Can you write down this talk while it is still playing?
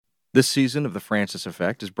This season of The Francis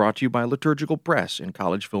Effect is brought to you by Liturgical Press in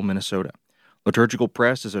Collegeville, Minnesota. Liturgical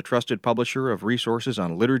Press is a trusted publisher of resources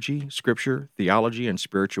on liturgy, scripture, theology, and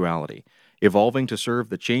spirituality, evolving to serve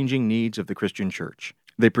the changing needs of the Christian church.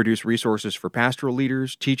 They produce resources for pastoral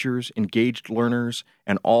leaders, teachers, engaged learners,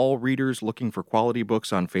 and all readers looking for quality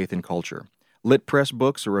books on faith and culture. Lit Press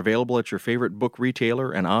books are available at your favorite book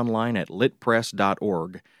retailer and online at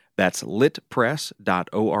litpress.org. That's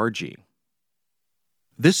litpress.org.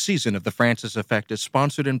 This season of The Francis Effect is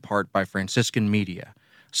sponsored in part by Franciscan Media,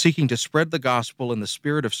 seeking to spread the gospel in the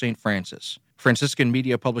spirit of St. Francis. Franciscan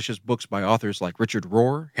Media publishes books by authors like Richard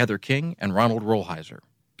Rohr, Heather King, and Ronald Rolheiser.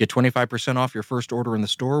 Get 25% off your first order in the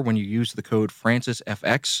store when you use the code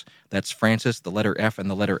FrancisFX, that's Francis, the letter F, and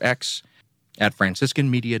the letter X, at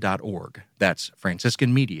franciscanmedia.org. That's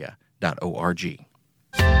franciscanmedia.org.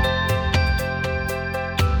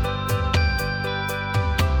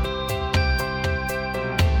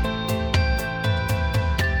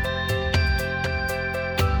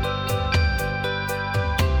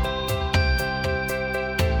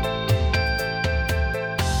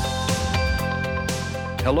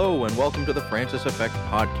 Hello, and welcome to the Francis Effect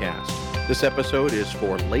podcast. This episode is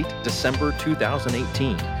for late December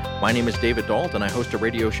 2018. My name is David Dalt, and I host a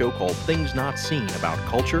radio show called Things Not Seen about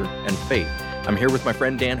culture and faith. I'm here with my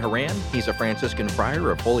friend Dan Horan. He's a Franciscan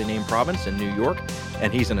friar of Holy Name Province in New York,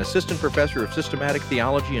 and he's an assistant professor of systematic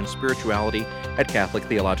theology and spirituality at Catholic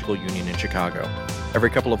Theological Union in Chicago.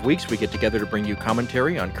 Every couple of weeks, we get together to bring you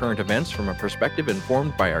commentary on current events from a perspective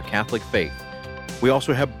informed by our Catholic faith. We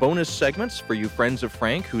also have bonus segments for you friends of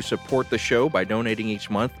Frank who support the show by donating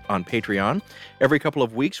each month on Patreon. Every couple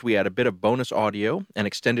of weeks, we add a bit of bonus audio, an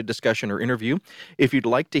extended discussion or interview. If you'd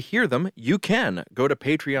like to hear them, you can go to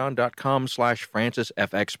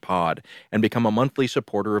patreon.com/FrancisFXPod and become a monthly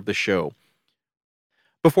supporter of the show.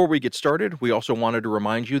 Before we get started, we also wanted to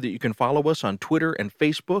remind you that you can follow us on Twitter and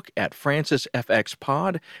Facebook at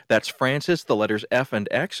FrancisFXPod. That's Francis, the letters F and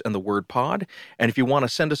X, and the word pod. And if you want to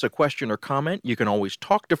send us a question or comment, you can always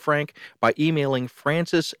talk to Frank by emailing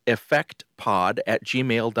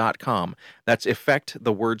franciseffectpod@gmail.com. That's effect,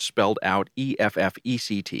 the word spelled out,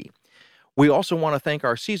 EFFECT. We also want to thank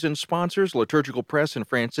our season sponsors, Liturgical Press and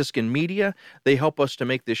Franciscan Media. They help us to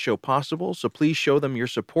make this show possible, so please show them your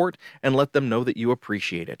support and let them know that you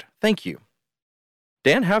appreciate it. Thank you.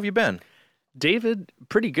 Dan, how have you been? David,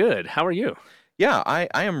 pretty good. How are you? Yeah, I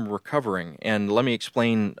am recovering, and let me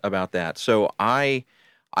explain about that. So I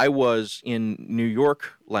was in New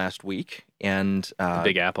York last week, and the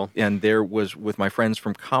Big Apple, and there was with my friends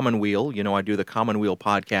from Commonweal. You know, I do the Commonweal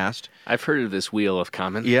podcast. I've heard of this Wheel of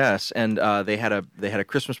Common. Yes, and they had a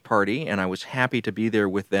Christmas party, and I was happy to be there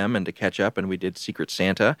with them and to catch up. And we did Secret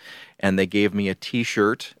Santa, and they gave me a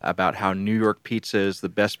T-shirt about how New York pizza is the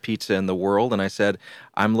best pizza in the world. And I said,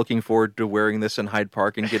 I'm looking forward to wearing this in Hyde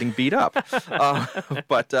Park and getting beat up.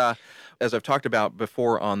 But as I've talked about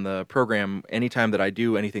before on the program, anytime that I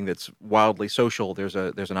do anything that's wildly social, there's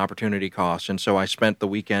an opportunity cost. And so I spent the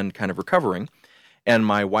weekend kind of recovering. And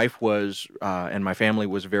my wife was, and my family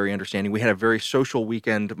was very understanding. We had a very social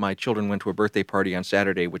weekend. My children went to a birthday party on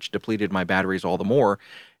Saturday, which depleted my batteries all the more.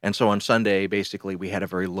 And so on Sunday, basically, we had a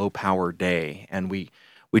very low-power day. And we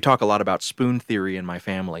talk a lot about spoon theory in my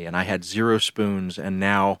family, and I had 0 spoons, and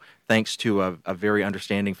now, thanks to a very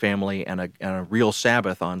understanding family and a real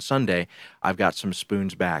Sabbath on Sunday, I've got some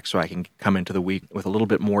spoons back, so I can come into the week with a little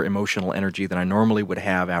bit more emotional energy than I normally would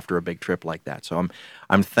have after a big trip like that. So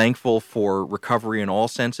I'm thankful for recovery in all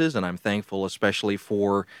senses, and I'm thankful especially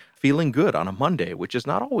for feeling good on a Monday, which is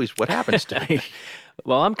not always what happens to me.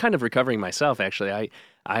 Well, I'm kind of recovering myself, actually.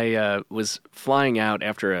 I was flying out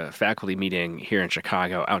after a faculty meeting here in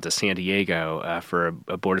Chicago out to San Diego for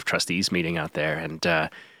a Board of Trustees meeting out there, and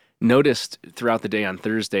noticed throughout the day on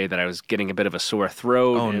Thursday that I was getting a bit of a sore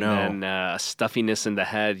throat and a stuffiness in the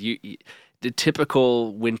head. The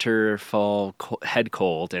typical winter, fall head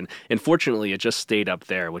cold, and fortunately it just stayed up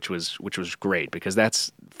there, which was great, because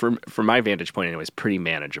that's, from my vantage point anyways, pretty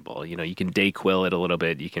manageable. You know, you can Dayquil it a little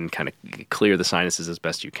bit, you can kind of clear the sinuses as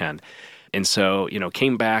best you can. And so,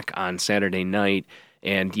 came back on Saturday night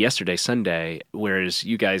and yesterday, Sunday, whereas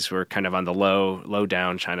you guys were kind of on the low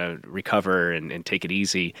down, trying to recover and take it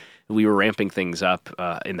easy, we were ramping things up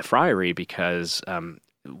in the friary because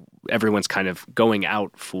everyone's kind of going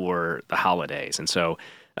out for the holidays. And so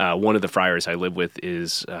one of the friars I live with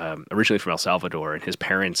is originally from El Salvador, and his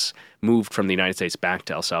parents moved from the United States back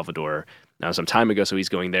to El Salvador some time ago, so he's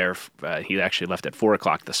going there. He actually left at 4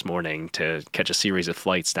 o'clock this morning to catch a series of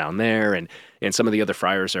flights down there, and some of the other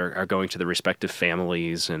friars are going to their respective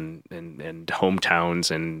families and hometowns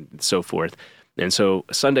and so forth. And so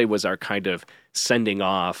Sunday was our kind of sending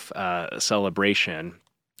off celebration.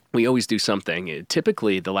 We always do something.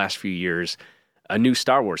 Typically, the last few years, a new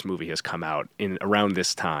Star Wars movie has come out in around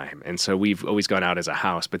this time. And so we've always gone out as a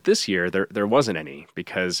house. But this year, there wasn't any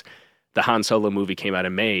because the Han Solo movie came out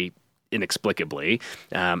in May inexplicably.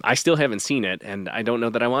 I still haven't seen it, and I don't know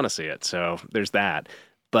that I want to see it. So there's that.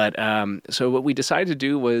 But so what we decided to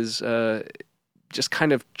do was just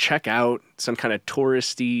kind of check out some kind of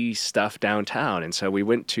touristy stuff downtown. And so we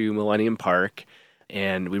went to Millennium Park,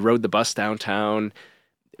 and we rode the bus downtown.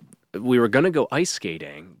 We were going to go ice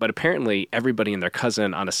skating, but apparently everybody and their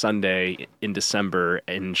cousin on a Sunday in December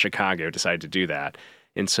in Chicago decided to do that.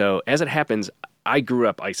 And so as it happens, I grew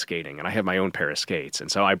up ice skating, and I have my own pair of skates. And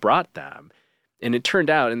so I brought them. And it turned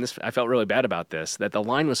out, and I felt really bad about this, that the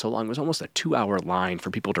line was so long, it was almost a 2-hour line for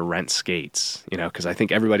people to rent skates, because I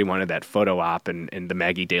think everybody wanted that photo op in the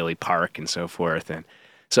Maggie Daley Park and so forth. And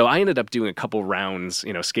so I ended up doing a couple rounds,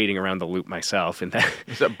 skating around the loop myself. And that,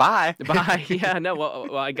 So bye. bye. Yeah, no,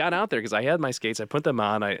 well, I got out there because I had my skates. I put them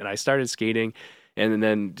on, and I started skating. And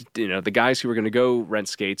then, the guys who were going to go rent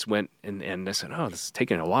skates went, and they said, oh, this is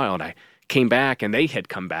taking a while. And I came back, and they had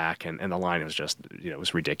come back, and the line was just, it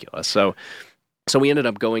was ridiculous. So we ended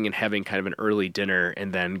up going and having kind of an early dinner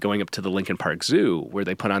and then going up to the Lincoln Park Zoo where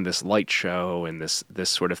they put on this light show and this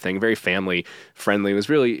sort of thing, very family friendly.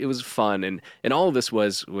 It was fun. And all of this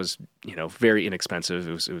was very inexpensive.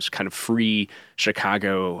 It was kind of free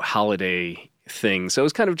Chicago holiday thing. So it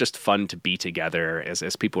was kind of just fun to be together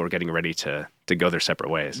as people were getting ready to go their separate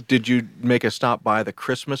ways. Did you make a stop by the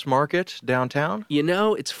Christmas market downtown?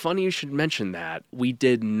 It's funny you should mention that. We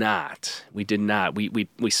did not. We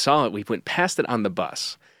saw it. We went past it on the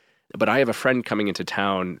bus. But I have a friend coming into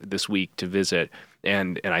town this week to visit,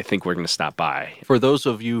 and I think we're going to stop by. For those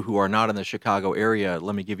of you who are not in the Chicago area,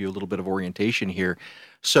 let me give you a little bit of orientation here.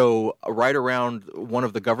 So right around one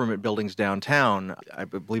of the government buildings downtown, I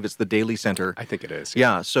believe it's the Daley Center. I think it is.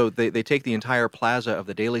 Yeah, so they take the entire plaza of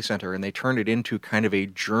the Daley Center and they turn it into kind of a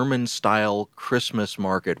German-style Christmas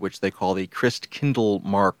market, which they call the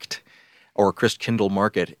Christkindlmarkt or Christkindl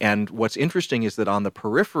Market. And what's interesting is that on the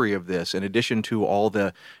periphery of this, in addition to all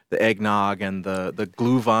the eggnog and the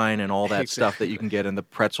glühwein and all that stuff that you can get in the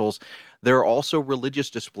pretzels, there are also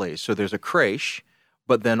religious displays. So there's a creche,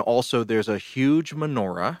 but then also there's a huge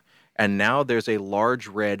menorah, and now there's a large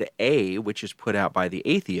red A, which is put out by the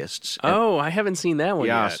atheists. Oh, I haven't seen that one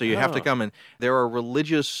yet. Yeah, so you have to come in. There are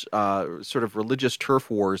religious, sort of religious turf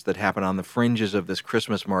wars that happen on the fringes of this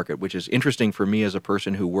Christmas market, which is interesting for me as a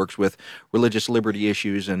person who works with religious liberty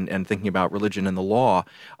issues and thinking about religion and the law.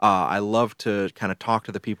 I love to kind of talk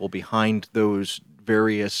to the people behind those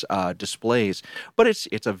various displays, but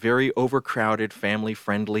it's a very overcrowded,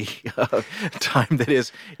 family-friendly time that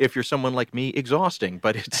is, if you're someone like me, exhausting.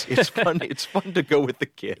 But it's fun. It's fun to go with the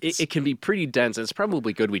kids. It can be pretty dense. It's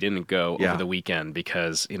probably good we didn't go over the weekend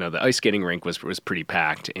because the ice skating rink was pretty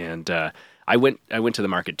packed. And I went to the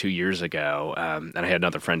market 2 years ago, and I had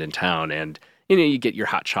another friend in town, and you get your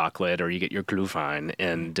hot chocolate or you get your glühwein,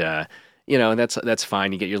 and that's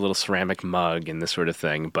fine. You get your little ceramic mug and this sort of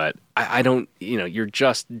thing. But I don't, you're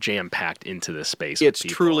just jam-packed into this space. It's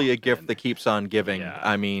truly a gift that keeps on giving. Yeah.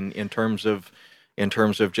 I mean, in terms of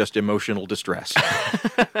just emotional distress.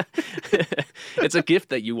 It's a gift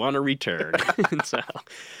that you want to return. So,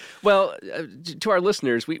 well, to our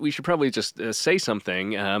listeners, we should probably just say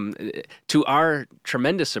something. To our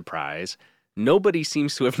tremendous surprise, nobody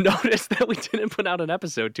seems to have noticed that we didn't put out an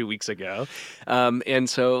episode 2 weeks ago. And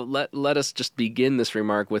so let us just begin this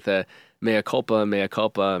remark with a mea culpa,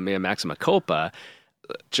 mea maxima culpa,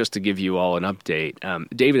 just to give you all an update.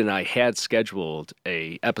 David and I had scheduled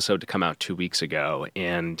a episode to come out 2 weeks ago,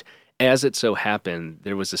 and as it so happened,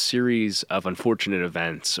 there was a series of unfortunate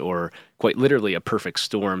events, or quite literally a perfect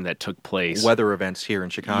storm that took place. Weather events here in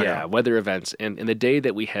Chicago. Yeah, weather events. And the day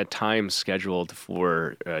that we had time scheduled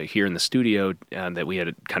for here in the studio that we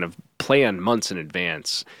had kind of planned months in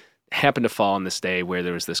advance happened to fall on this day where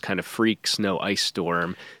there was this kind of freak snow ice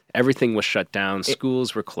storm. Everything was shut down.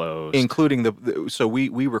 Schools were closed. Including so we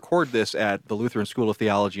record this at the Lutheran School of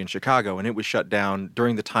Theology in Chicago, and it was shut down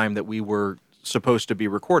during the time that we were supposed to be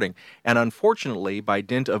recording. And unfortunately, by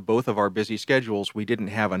dint of both of our busy schedules, we didn't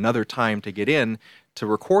have another time to get in to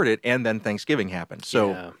record it, and then Thanksgiving happened.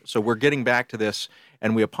 So we're getting back to this,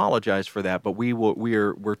 and we apologize for that, but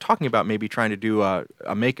we're talking about maybe trying to do a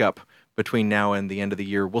makeup between now and the end of the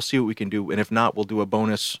year. We'll see what we can do, and if not, we'll do a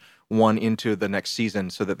bonus one into the next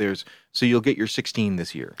season so you'll get your 16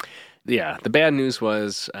 this year. Yeah, the bad news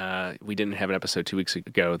was we didn't have an episode 2 weeks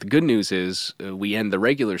ago. The good news is we end the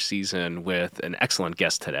regular season with an excellent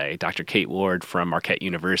guest today, Dr. Kate Ward from Marquette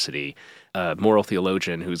University, a moral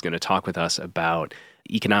theologian who's going to talk with us about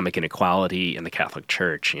economic inequality in the Catholic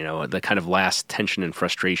Church, the kind of last tension and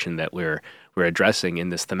frustration that we're addressing in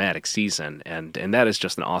this thematic season. And that is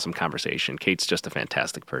just an awesome conversation. Kate's just a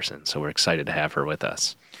fantastic person, so we're excited to have her with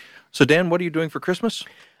us. So, Dan, what are you doing for Christmas?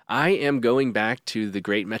 I am going back to the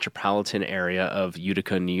great metropolitan area of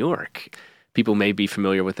Utica, New York. People may be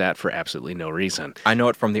familiar with that for absolutely no reason. I know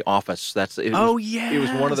it from The Office. It was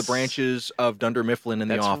one of the Yes. branches of Dunder Mifflin in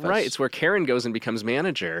The Office. That's right. It's where Karen goes and becomes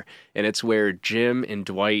manager, and it's where Jim and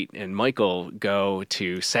Dwight and Michael go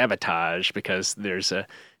to sabotage because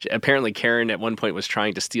apparently Karen at one point was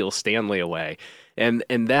trying to steal Stanley away. And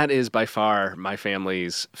that is by far my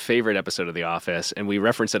family's favorite episode of The Office, and we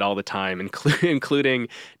reference it all the time, including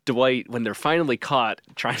Dwight when they're finally caught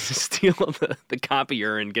trying to steal the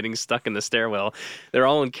copier and getting stuck in the stairwell. They're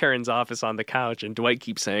all in Karen's office on the couch, and Dwight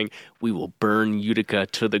keeps saying, "We will burn Utica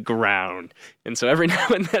to the ground." And so every now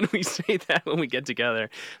and then we say that when we get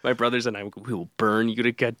together, my brothers and I, we will burn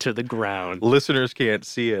Utica to the ground. Listeners can't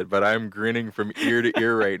see it, but I'm grinning from ear to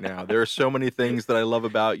ear right now. There are so many things that I love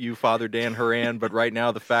about you, Father Dan Horan, but right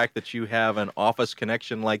now the fact that you have an Office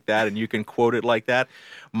connection like that and you can quote it like that,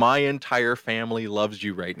 my entire family loves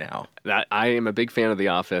you right now. I am a big fan of The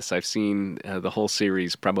Office. I've seen the whole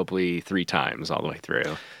series probably 3 times all the way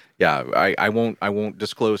through. Yeah, I won't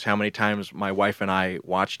disclose how many times my wife and I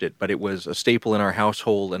watched it, but it was a staple in our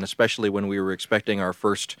household, and especially when we were expecting our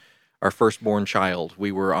firstborn child,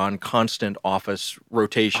 we were on constant Office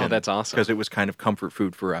rotation. Oh, that's awesome. Because it was kind of comfort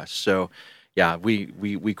food for us. So, yeah,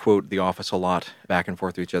 we quote The Office a lot back and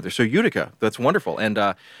forth to each other. So Utica, that's wonderful,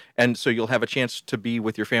 and so you'll have a chance to be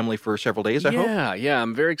with your family for several days, I hope. Yeah,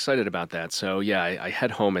 I'm very excited about that. So yeah, I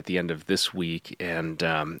head home at the end of this week, and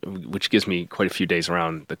which gives me quite a few days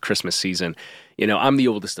around the Christmas season. I'm the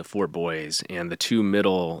oldest of 4 boys, and the 2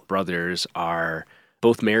 middle brothers are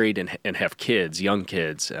both married and have kids, young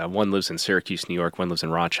kids. One lives in Syracuse, New York. One lives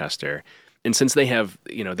in Rochester. And since they have,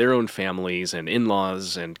 their own families and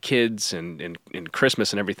in-laws and kids and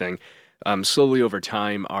Christmas and everything, slowly over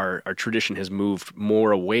time, our tradition has moved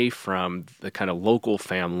more away from the kind of local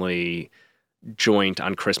family joint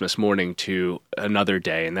on Christmas morning to another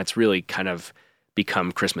day. And that's really kind of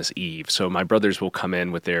become Christmas Eve. So my brothers will come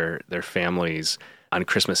in with their families on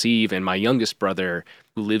Christmas Eve, and my youngest brother,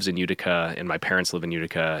 who lives in Utica, and my parents live in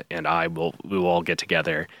Utica, and we will all get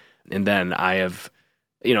together. And then I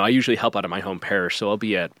usually help out at my home parish, so I'll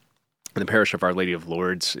be at the parish of Our Lady of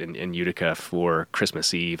Lourdes in Utica for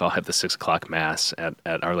Christmas Eve. I'll have the 6 o'clock Mass at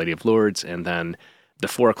Our Lady of Lourdes, and then the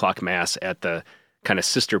 4 o'clock Mass at the kind of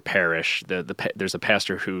sister parish. There's a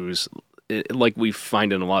pastor who's, like we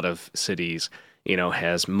find in a lot of cities,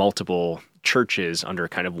 has multiple churches under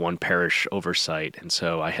kind of one parish oversight. And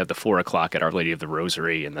so I have the 4 o'clock at Our Lady of the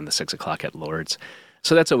Rosary and then the 6 o'clock at Lourdes.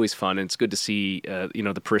 So that's always fun. And it's good to see,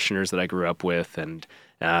 the parishioners that I grew up with and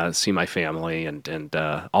see my family and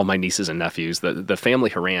all my nieces and nephews. The family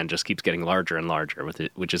Horan just keeps getting larger and larger with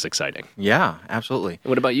it, which is exciting. Yeah, absolutely.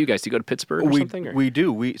 What about you guys? Do you go to Pittsburgh or something? Or? We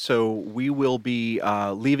do. We will be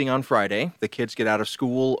leaving on Friday. The kids get out of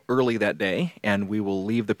school early that day, and we will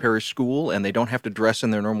leave the parish school, and they don't have to dress in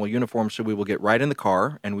their normal uniform, so we will get right in the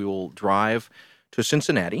car, and we will drive to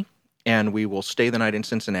Cincinnati, and we will stay the night in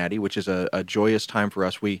Cincinnati, which is a joyous time for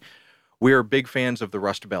us. We are big fans of the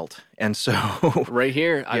Rust Belt, and so right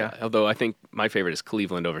here. Yeah. Although I think my favorite is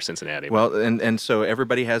Cleveland over Cincinnati. Well, and so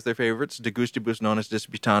everybody has their favorites. De gustibus non est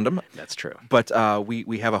disputandum. That's true. But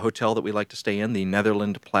we have a hotel that we like to stay in, the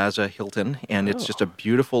Netherland Plaza Hilton, and it's just a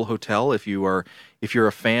beautiful hotel. If you're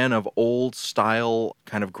a fan of old style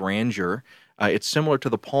kind of grandeur. It's similar to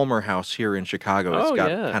the Palmer House here in Chicago. It's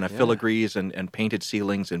got kind of filigrees and painted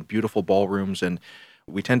ceilings and beautiful ballrooms, and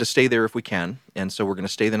we tend to stay there if we can. And so we're going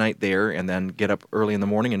to stay the night there and then get up early in the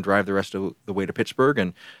morning and drive the rest of the way to Pittsburgh.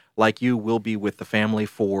 And like you, we'll be with the family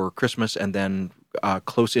for Christmas and then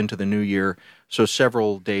close into the new year. So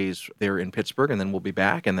several days there in Pittsburgh, and then we'll be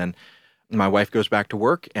back. And then my wife goes back to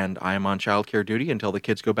work, and I am on childcare duty until the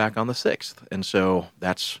kids go back on the 6th. And so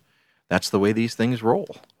that's the way these things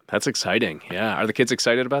roll. That's exciting. Yeah. Are the kids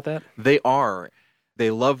excited about that? They are. They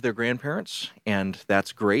love their grandparents, and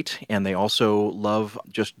that's great. And they also love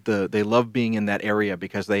they love being in that area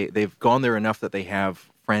because they've gone there enough that they have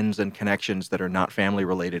friends and connections that are not family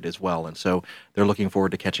related as well. And so they're looking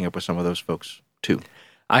forward to catching up with some of those folks too.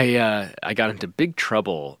 I got into big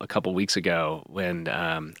trouble a couple weeks ago when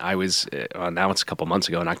I was, now it's a couple months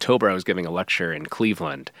ago, in October, I was giving a lecture in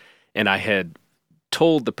Cleveland, and I had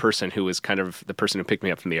told the person who was kind of the person who picked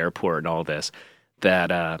me up from the airport and all this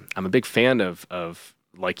that I'm a big fan of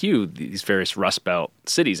like you, these various Rust Belt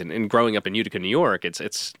cities. And growing up in Utica, New York,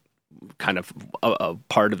 it's kind of a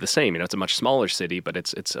part of the same. It's a much smaller city, but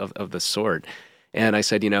it's of the sort. And I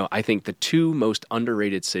said, I think the two most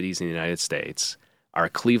underrated cities in the United States are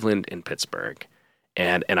Cleveland and Pittsburgh.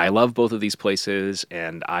 And I love both of these places,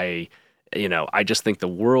 and I just think the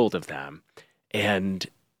world of them. And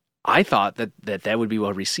I thought that would be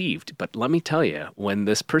well received. But let me tell you, when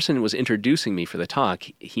this person was introducing me for the talk,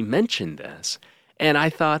 he mentioned this. And I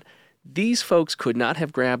thought, these folks could not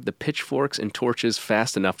have grabbed the pitchforks and torches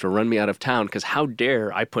fast enough to run me out of town, because how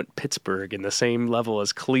dare I put Pittsburgh in the same level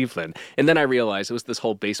as Cleveland? And then I realized it was this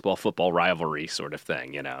whole baseball-football rivalry sort of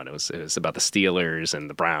thing, and it was about the Steelers and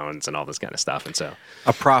the Browns and all this kind of stuff. And so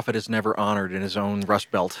a prophet is never honored in his own Rust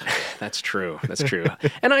Belt. That's true. That's true.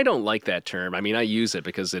 And I don't like that term. I mean, I use it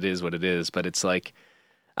because it is what it is, but it's like,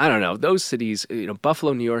 I don't know, those cities,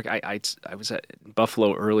 Buffalo, New York, I was at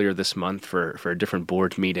Buffalo earlier this month for a different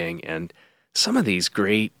board meeting, and some of these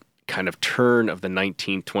great kind of turn of the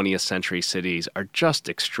 19th, 20th century cities are just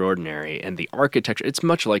extraordinary. And the architecture, it's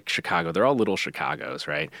much like Chicago. They're all little Chicagos,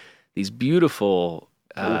 right? These beautiful...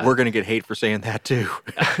 We're going to get hate for saying that too.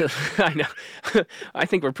 I know. I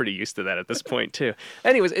think we're pretty used to that at this point too.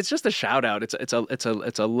 Anyways, it's just a shout out. It's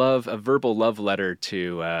a verbal love letter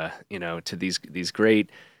to to these great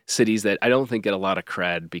cities that I don't think get a lot of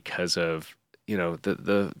cred because of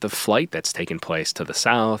the flight that's taken place to the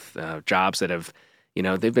south, jobs that have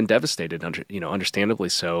they've been devastated, understandably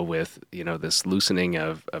so, with this loosening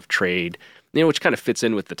of trade, which kind of fits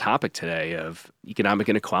in with the topic today of economic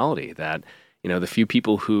inequality, that the few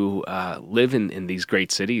people who live in these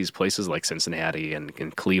great cities, places like Cincinnati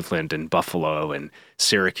and Cleveland and Buffalo and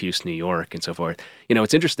Syracuse, New York, and so forth.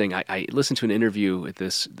 It's interesting. I listened to an interview with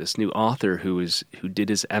this new author who did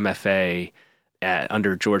his MFA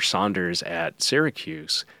under George Saunders at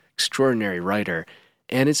Syracuse. Extraordinary writer.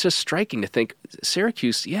 And it's just striking to think,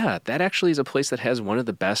 Syracuse, yeah, that actually is a place that has one of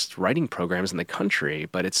the best writing programs in the country,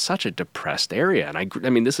 but it's such a depressed area. And I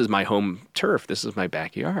mean, this is my home turf. This is my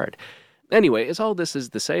backyard. Anyway, all this is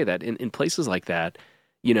to say that in places like that,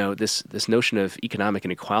 this notion of economic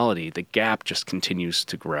inequality, the gap just continues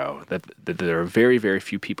to grow. That there are very, very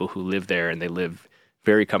few people who live there, and they live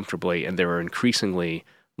very comfortably, and there are increasingly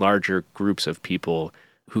larger groups of people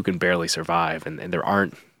who can barely survive, and there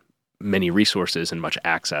aren't many resources and much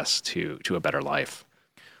access to a better life.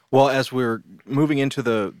 Well, as we're moving into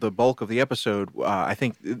the bulk of the episode, I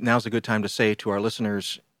think now's a good time to say to our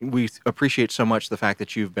listeners, we appreciate so much the fact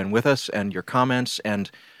that you've been with us and your comments, and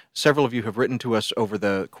several of you have written to us over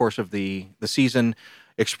the course of the season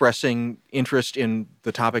expressing interest in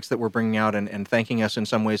the topics that we're bringing out and thanking us in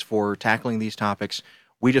some ways for tackling these topics.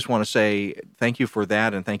 We just want to say thank you for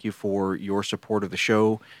that, and thank you for your support of the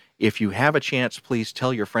show. If you have a chance, please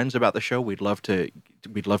tell your friends about the show. We'd love to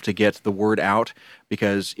get the word out,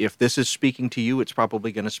 because if this is speaking to you, it's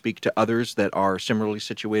probably going to speak to others that are similarly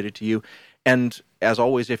situated to you. And as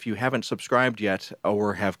always, if you haven't subscribed yet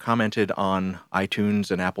or have commented on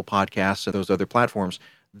iTunes and Apple Podcasts and those other platforms,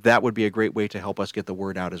 that would be a great way to help us get the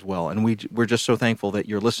word out as well. And we're just so thankful that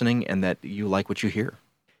you're listening and that you like what you hear.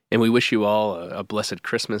 And we wish you all a blessed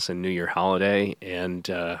Christmas and New Year holiday, and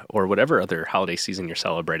or whatever other holiday season you're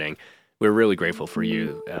celebrating. We're really grateful for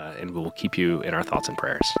you, and we'll keep you in our thoughts and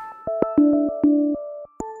prayers.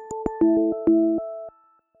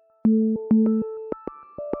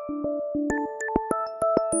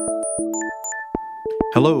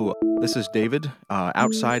 Hello, this is David,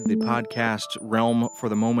 outside the podcast realm for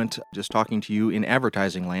the moment, just talking to you in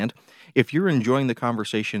advertising land. If you're enjoying the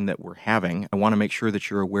conversation that we're having, I want to make sure that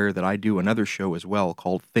you're aware that I do another show as well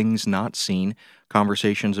called Things Not Seen,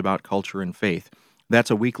 Conversations about Culture and Faith.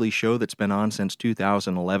 That's a weekly show that's been on since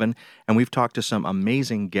 2011, and we've talked to some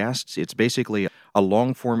amazing guests. It's basically a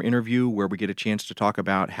long-form interview where we get a chance to talk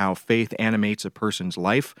about how faith animates a person's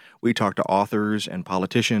life. We talk to authors and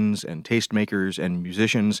politicians and tastemakers and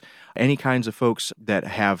musicians, any kinds of folks that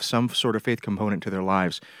have some sort of faith component to their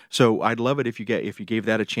lives. So I'd love it if you gave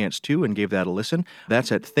that a chance too and gave that a listen.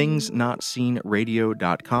 That's at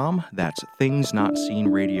thingsnotseenradio.com. That's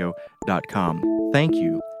thingsnotseenradio.com. Thank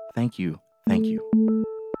you. Thank you. Thank you.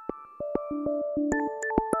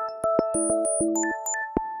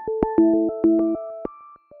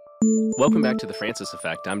 Welcome back to The Francis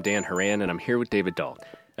Effect. I'm Dan Horan, and I'm here with David Dault.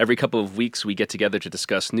 Every couple of weeks, we get together to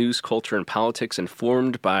discuss news, culture, and politics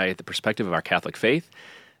informed by the perspective of our Catholic faith.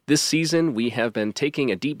 This season, we have been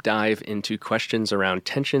taking a deep dive into questions around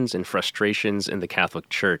tensions and frustrations in the Catholic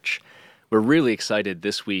Church. we're really excited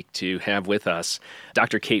this week to have with us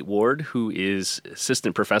Dr. Kate Ward, who is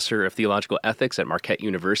Assistant Professor of Theological Ethics at Marquette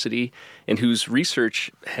University, and whose research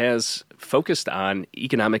has focused on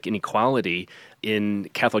economic inequality in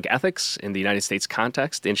Catholic ethics in the United States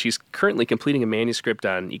context. And she's currently completing a manuscript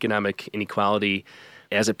on economic inequality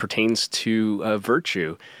as it pertains to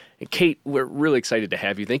virtue. And Kate, we're really excited to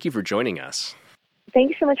have you. Thank you for joining us. Thank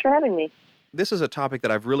you so much for having me. This is a topic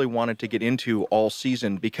that I've really wanted to get into all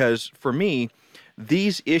season because, for me,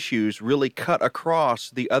 these issues really cut across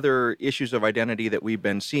the other issues of identity that we've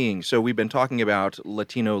been seeing. So we've been talking about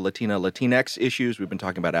Latino, Latina, Latinx issues. We've been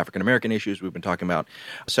talking about African-American issues. We've been talking about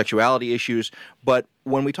sexuality issues. But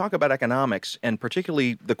when we talk about economics, and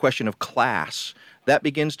particularly the question of class, that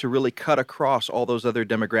begins to really cut across all those other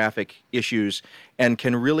demographic issues and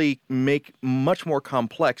can really make much more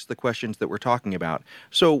complex the questions that we're talking about.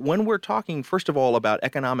 So when we're talking, first of all, about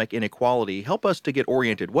economic inequality, help us to get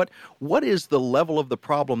oriented. What is the level of the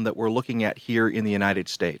problem that we're looking at here in the United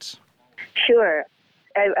States? Sure.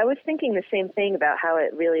 I was thinking the same thing about how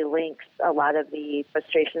it really links a lot of the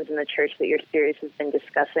frustrations in the church that your series has been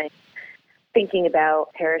discussing. Thinking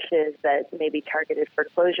about parishes that may be targeted for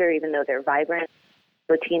closure, even though they're vibrant.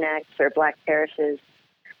 Latinx or Black parishes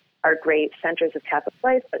are great centers of Catholic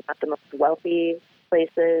life, but not the most wealthy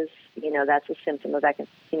places. That's a symptom of economic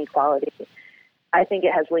inequality. I think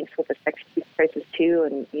it has links with the sex abuse crisis too,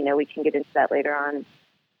 and, we can get into that later on.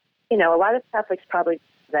 A lot of Catholics probably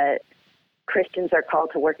that Christians are called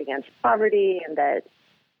to work against poverty and that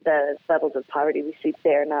the levels of poverty we see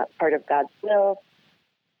there are not part of God's will.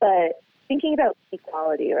 But thinking about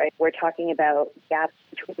equality, right, we're talking about gaps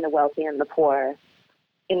between the wealthy and the poor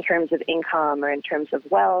in terms of income or in terms of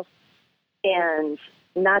wealth, and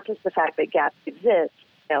not just the fact that gaps exist.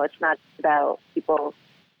 It's not about people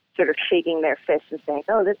sort of shaking their fists and saying,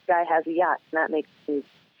 oh, this guy has a yacht, and that makes me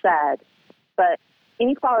sad. But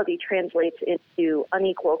inequality translates into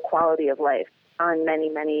unequal quality of life on many,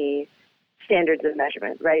 many standards of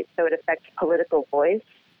measurement, right? So it affects political voice.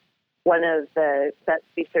 One of the best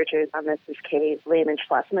researchers on this is Kay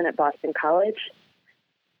Lehman-Schlossman at Boston College.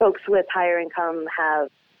 Folks with higher income have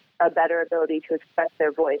a better ability to express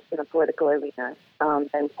their voice in the political arena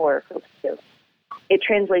than poorer folks do. It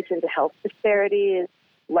translates into health disparities,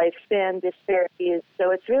 lifespan disparities.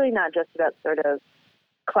 So it's really not just about sort of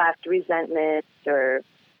class resentment or,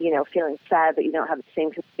 feeling sad that you don't have the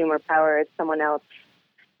same consumer power as someone else.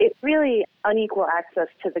 It's really unequal access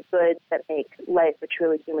to the goods that make life a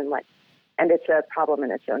truly human life. And it's a problem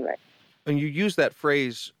in its own right. And you use that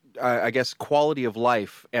phrase, I guess, quality of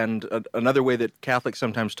life, and another way that Catholics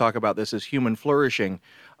sometimes talk about this is human flourishing.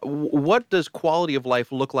 What does quality of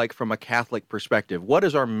life look like from a Catholic perspective? What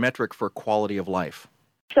is our metric for quality of life?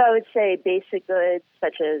 So I would say basic goods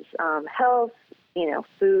such as health,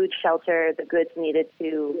 food, shelter, the goods needed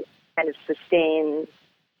to kind of sustain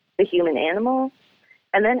the human animal,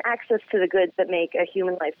 and then access to the goods that make a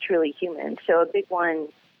human life truly human. So a big one,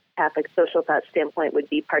 Catholic social thought standpoint, would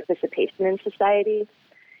be participation in society,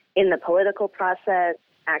 in the political process,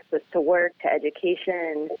 access to work, to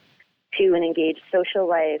education, to an engaged social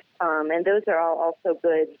life. And those are all also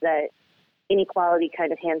goods that inequality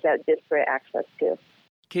kind of hands out disparate access to.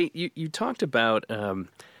 Kate, you talked about,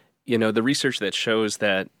 the research that shows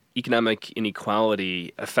that economic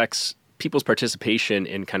inequality affects people's participation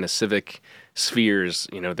in kind of civic spheres.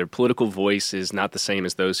 Their political voice is not the same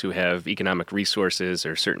as those who have economic resources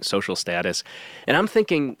or certain social status. And I'm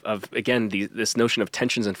thinking of, again, this notion of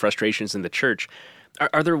tensions and frustrations in the church.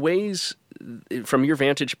 Are there ways, from your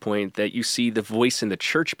vantage point, that you see the voice in the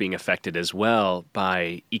church being affected as well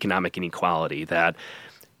by economic inequality, that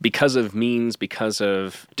because of means, because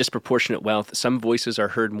of disproportionate wealth, some voices are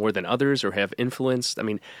heard more than others or have influence? I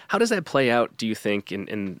mean, how does that play out, do you think,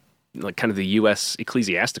 in like kind of the U.S.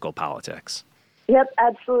 ecclesiastical politics? Yep,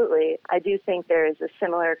 absolutely. I do think there is a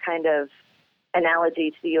similar kind of analogy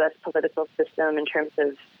to the U.S. political system in terms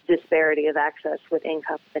of disparity of access with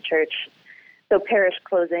income in the church. So parish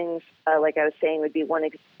closings, like I was saying, would be one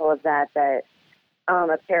example of that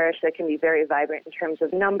a parish that can be very vibrant in terms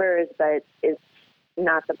of numbers, but is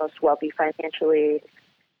not the most wealthy financially,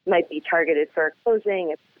 might be targeted for a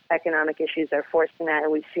closing if economic issues are forcing that,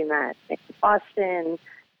 and we've seen that in Boston.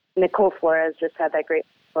 Nicole Flores just had that great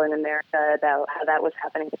article in America about how that was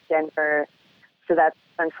happening in Denver. So that's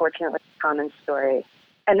unfortunately a common story.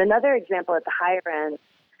 And another example at the higher end,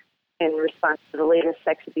 in response to the latest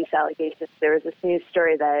sex abuse allegations, there was this news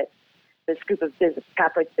story that this group of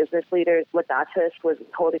Catholic business leaders, Legatus, was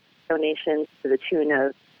withholding donations to the tune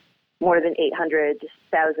of more than $800,000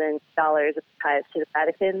 of tithes to the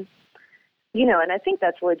Vatican. And I think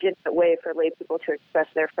that's a legitimate way for lay people to express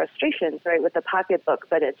their frustrations, right, with the pocketbook,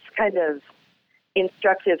 but it's kind of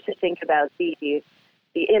instructive to think about the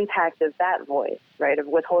impact of that voice, right, of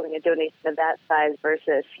withholding a donation of that size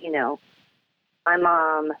versus, my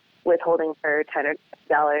mom withholding her $10 or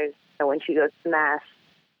 $20 when she goes to Mass.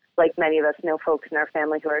 Like many of us know folks in our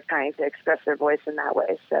family who are trying to express their voice in that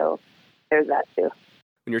way. So there's that too.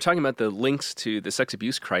 When you're talking about the links to the sex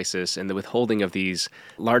abuse crisis and the withholding of these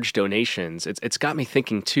large donations, it's got me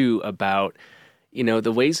thinking too about,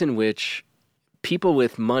 the ways in which people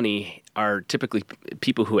with money are typically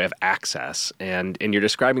people who have access. And you're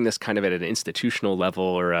describing this kind of at an institutional level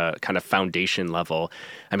or a kind of foundation level.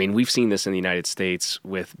 I mean, we've seen this in the United States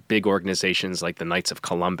with big organizations like the Knights of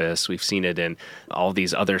Columbus. We've seen it in all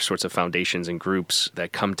these other sorts of foundations and groups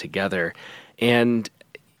that come together. And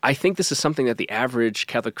I think this is something that the average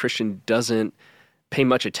Catholic Christian doesn't pay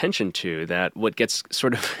much attention to, that what gets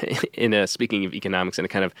sort of, speaking of economics, in a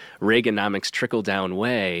kind of Reaganomics trickle-down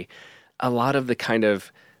way, a lot of the kind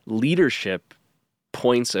of leadership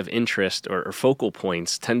points of interest or focal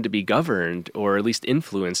points tend to be governed or at least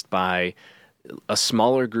influenced by a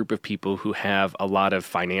smaller group of people who have a lot of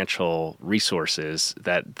financial resources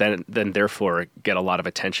that then therefore get a lot of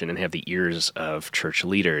attention and have the ears of church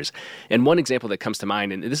leaders. And one example that comes to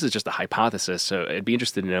mind, and this is just a hypothesis, so I'd be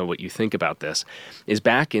interested to know what you think about this, is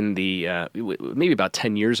back in the, maybe about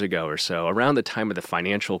 10 years ago or so, around the time of the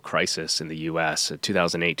financial crisis in the U.S.,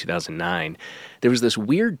 2008, 2009, there was this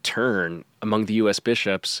weird turn among the U.S.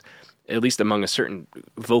 bishops, at least among a certain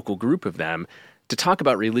vocal group of them, to talk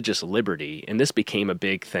about religious liberty, and this became a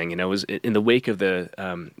big thing. It was in the wake of the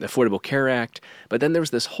Affordable Care Act, but then there was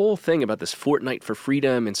this whole thing about this fortnight for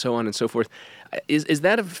freedom and so on and so forth. Is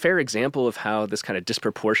that a fair example of how this kind of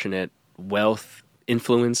disproportionate wealth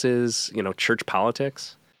influences, church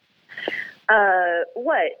politics?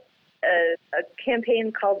 What? A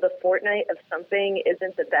campaign called the Fortnight of Something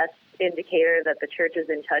isn't the best indicator that the church is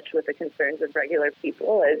in touch with the concerns of regular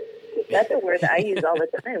people. That's a word that I use all the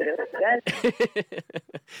time.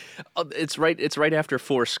 It's right after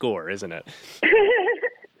fourscore, isn't it?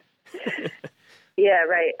 Yeah,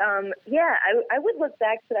 right. I would look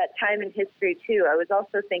back to that time in history, too. I was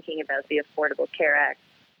also thinking about the Affordable Care Act.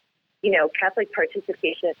 Catholic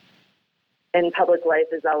participation in public life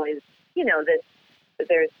is always,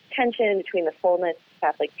 there's tension between the fullness of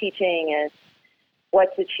Catholic teaching and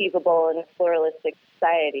what's achievable in a pluralistic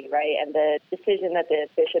society, right? And the decision that the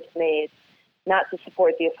bishops made not to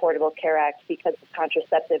support the Affordable Care Act because of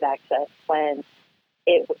contraceptive access when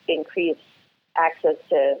it increased access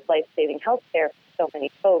to life-saving health care for so many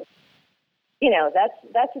folks,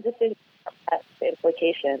 that's a decision that has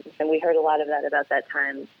implications, and we heard a lot of that about that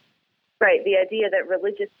time. Right, the idea that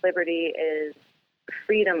religious liberty is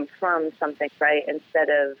freedom from something, right, instead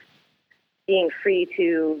of being free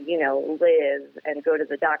to, live and go to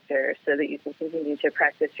the doctor so that you can continue to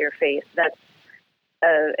practice your faith. That's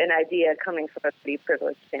an idea coming from a pretty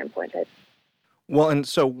privileged standpoint. Well, and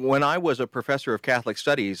so when I was a professor of Catholic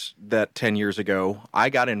Studies that 10 years ago, I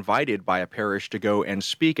got invited by a parish to go and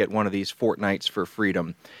speak at one of these fortnights for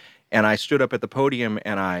freedom. And I stood up at the podium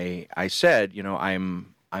and I said,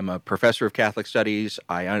 I'm a professor of Catholic Studies.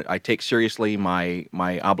 I take seriously my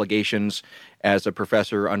obligations as a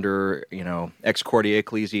professor under, Ex Cordia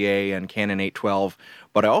Ecclesiae and Canon 812.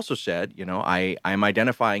 But I also said, I'm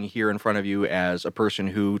identifying here in front of you as a person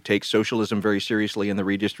who takes socialism very seriously and the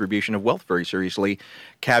redistribution of wealth very seriously,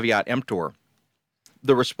 caveat emptor.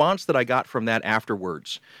 The response that I got from that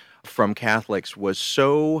afterwards from Catholics was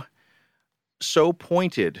so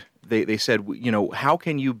pointed. They said, how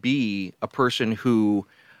can you be a person who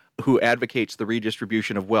advocates the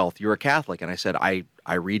redistribution of wealth? You're a Catholic. And I said, I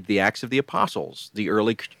read the Acts of the Apostles. The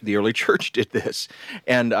early church did this.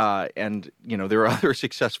 And there are other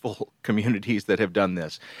successful communities that have done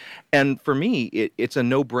this. And for me, it's a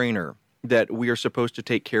no-brainer that we are supposed to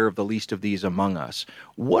take care of the least of these among us.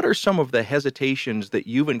 What are some of the hesitations that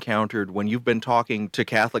you've encountered when you've been talking to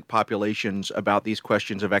Catholic populations about these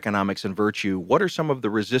questions of economics and virtue? What are some of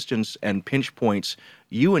the resistance and pinch points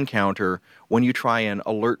you encounter when you try and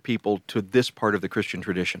alert people to this part of the Christian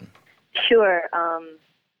tradition? Sure.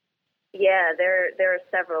 There are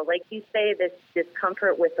several. Like you say, this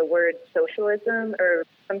discomfort with the word socialism, or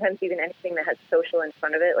sometimes even anything that has social in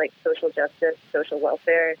front of it, like social justice, social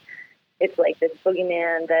welfare. It's like this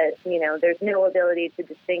boogeyman that, there's no ability to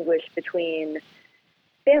distinguish between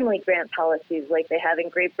family grant policies like they have in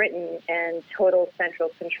Great Britain and total central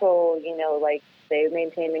control, like they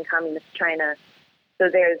maintain in communist China. So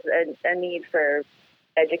there's a need for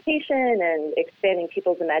education and expanding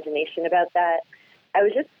people's imagination about that. I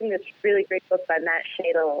was just reading this really great book by Matt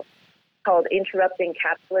Shadle called Interrupting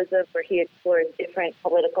Capitalism, where he explores different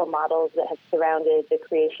political models that have surrounded the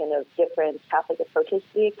creation of different Catholic approaches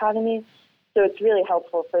to the economy. So it's really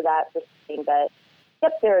helpful for that, for seeing that,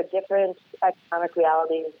 yep, there are different economic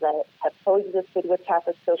realities that have coexisted with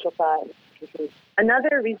Catholic social thought.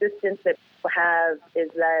 Another resistance that people have is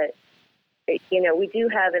that, we do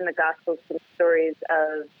have in the Gospels some stories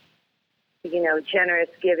of, generous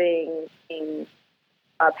giving being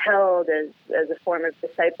upheld as a form of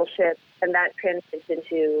discipleship, and that translates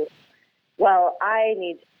into, well, I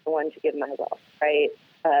need someone to give my wealth, right?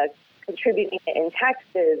 Contributing in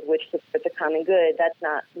taxes, which support the common good, that's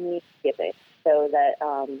not me giving. So that,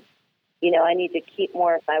 I need to keep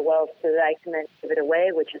more of my wealth so that I can then give it away,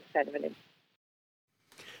 which is kind of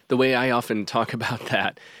The way I often talk about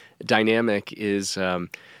that dynamic is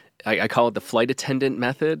I call it the flight attendant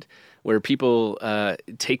method, where people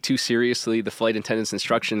take too seriously the flight attendant's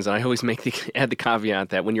instructions. And I always add the caveat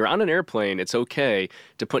that when you're on an airplane, it's okay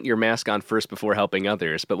to put your mask on first before helping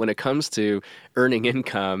others. But when it comes to earning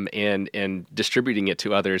income and distributing it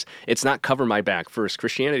to others, it's not cover my back first.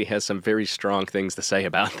 Christianity has some very strong things to say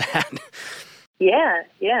about that.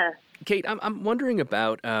 Yeah. Kate, I'm wondering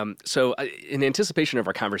about, in anticipation of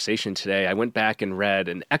our conversation today, I went back and read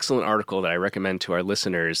an excellent article that I recommend to our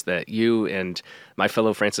listeners that you and my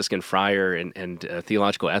fellow Franciscan friar and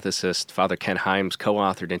theological ethicist, Father Ken Himes,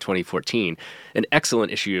 co-authored in 2014. An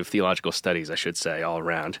excellent issue of Theological Studies, I should say, all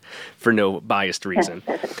around, for no biased reason.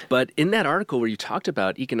 But in that article where you talked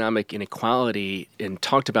about economic inequality and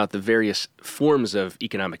talked about the various forms of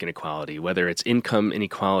economic inequality, whether it's income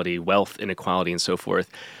inequality, wealth inequality, and so forth,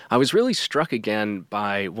 I was really struck again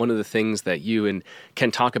by one of the things that you and Ken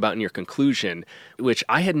talk about in your conclusion, which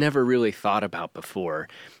I had never really thought about before.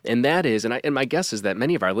 And that is, and my guess is that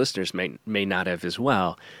many of our listeners may not have as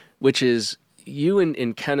well, which is you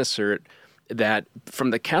and Ken assert that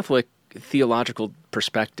from the Catholic theological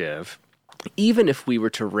perspective, even if we were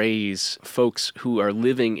to raise folks who are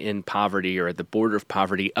living in poverty or at the border of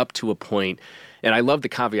poverty up to a point, and I love the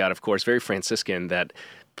caveat, of course, very Franciscan, that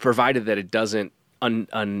provided that it doesn't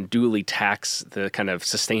unduly tax the kind of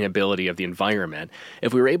sustainability of the environment,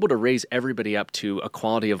 if we were able to raise everybody up to a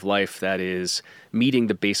quality of life that is meeting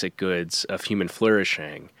the basic goods of human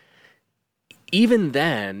flourishing, even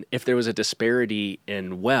then, if there was a disparity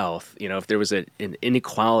in wealth, if there was an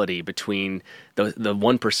inequality between the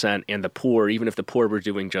 1% and the poor, even if the poor were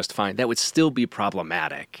doing just fine, that would still be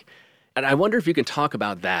problematic. And I wonder if you can talk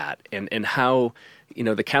about that and how,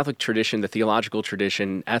 the Catholic tradition, the theological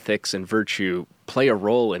tradition, ethics and virtue play a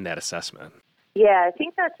role in that assessment. Yeah, I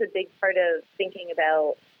think that's a big part of thinking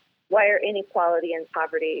about why are inequality and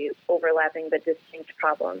poverty overlapping but distinct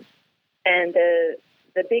problems. And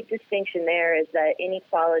the big distinction there is that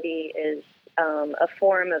inequality is a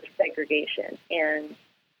form of segregation. And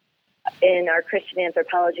in our Christian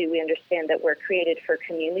anthropology, we understand that we're created for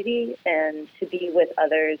community and to be with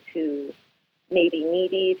others who may be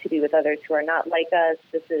needy, to be with others who are not like us.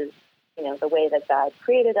 This is, the way that God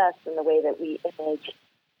created us and the way that we image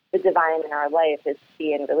the divine in our life is to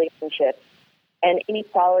be in relationships. And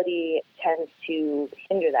inequality tends to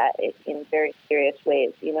hinder that in very serious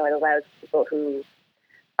ways. It allows people who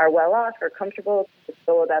are well off or comfortable to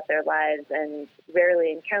go about their lives and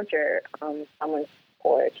rarely encounter someone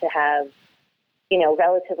poor to have,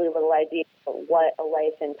 relatively little idea of what a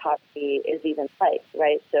life in poverty is even like,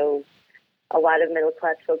 right? So a lot of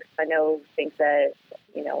middle-class folks I know think that,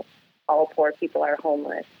 all poor people are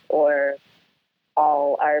homeless or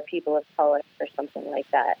all are people of color or something like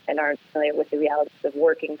that and aren't familiar with the realities of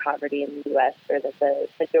working poverty in the U.S. or that the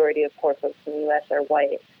majority of poor folks in the U.S. are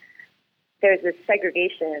white. There's this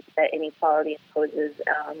segregation that inequality imposes,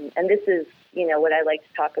 and this is, what I like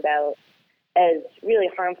to talk about as really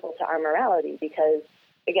harmful to our morality because,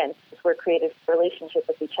 again, since we're created for relationship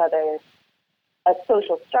with each other, a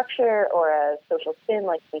social structure or a social sin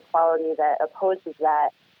like inequality that opposes that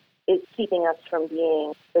is keeping us from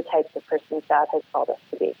being the types of persons God has called us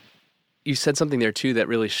to be. You said something there, too, that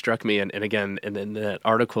really struck me. And again, and then that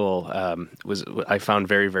article I found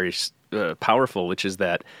very, very powerful, which is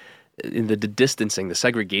that in the distancing, the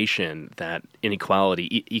segregation that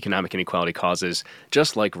inequality, economic inequality causes,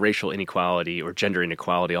 just like racial inequality or gender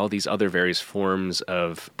inequality, all these other various forms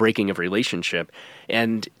of breaking of relationship.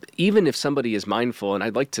 And even if somebody is mindful, and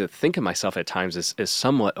I'd like to think of myself at times as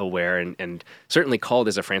somewhat aware and certainly called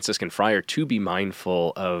as a Franciscan friar to be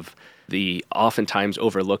mindful of the oftentimes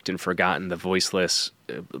overlooked and forgotten, the voiceless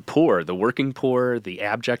poor, the working poor, the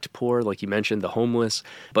abject poor, like you mentioned, the homeless,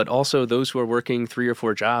 but also those who are working 3 or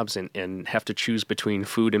 4 jobs and have to choose between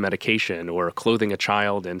food and medication or clothing a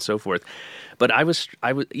child and so forth. But I was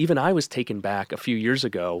taken back a few years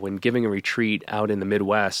ago when giving a retreat out in the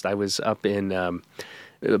Midwest. I was up in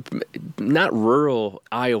not rural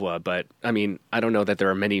Iowa, but I mean, I don't know that there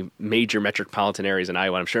are many major metropolitan areas in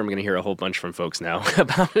Iowa. I'm sure I'm going to hear a whole bunch from folks now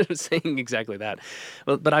about saying exactly that.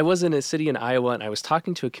 But I was in a city in Iowa, and I was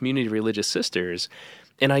talking to a community of religious sisters,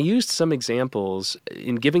 and I used some examples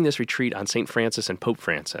in giving this retreat on St. Francis and Pope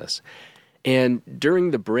Francis. And during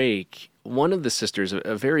the break, one of the sisters,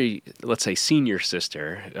 a very, let's say, senior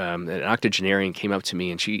sister, an octogenarian, came up to me,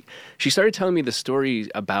 and she started telling me the story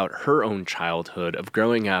about her own childhood of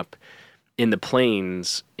growing up in the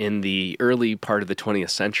plains in the early part of the 20th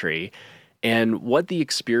century and what the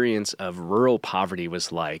experience of rural poverty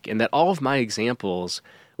was like, and that all of my examples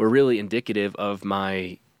were really indicative of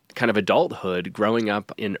my kind of adulthood growing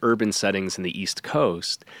up in urban settings in the East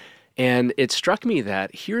Coast. And it struck me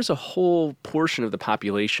that here's a whole portion of the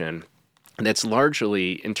population that's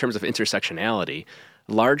largely, in terms of intersectionality,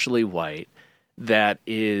 largely white, that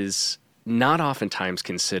is not oftentimes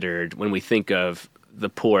considered when we think of the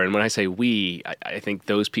poor. And when I say we, I think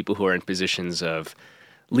those people who are in positions of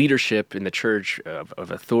leadership in the church, of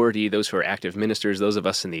authority, those who are active ministers, those of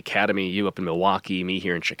us in the academy, you up in Milwaukee, me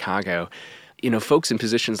here in Chicago, folks in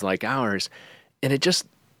positions like ours. And it just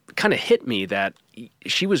kind of hit me that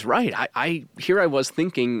she was right. I was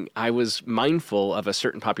thinking I was mindful of a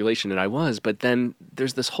certain population, and I was, but then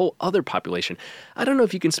there's this whole other population. I don't know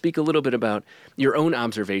if you can speak a little bit about your own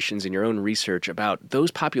observations and your own research about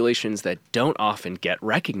those populations that don't often get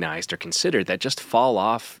recognized or considered, that just fall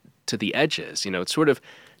off to the edges. It's sort of,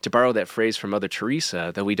 to borrow that phrase from Mother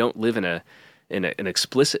Teresa, that we don't live in an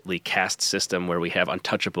explicitly caste system where we have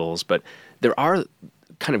untouchables, but there are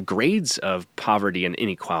kind of grades of poverty and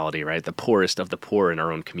inequality, right? The poorest of the poor in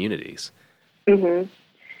our own communities. Mm-hmm.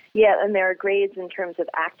 Yeah, and there are grades in terms of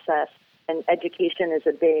access, and education is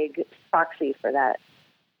a big proxy for that.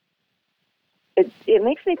 It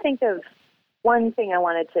makes me think of one thing I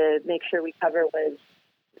wanted to make sure we cover was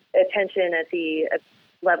attention at the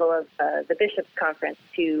level of the bishops' conference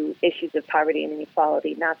to issues of poverty and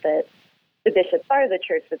inequality. Not that the bishops are the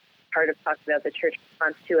church, but part of talking about the church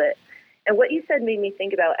response to it. And what you said made me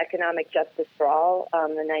think about economic justice for all, the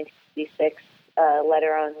 1986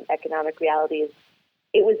 letter on economic realities.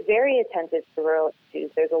 It was very attentive to rural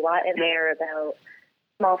issues. There's a lot in there about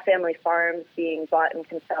small family farms being bought and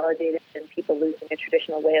consolidated and people losing a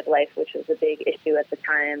traditional way of life, which was a big issue at the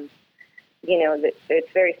time.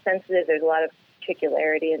 It's very sensitive. There's a lot of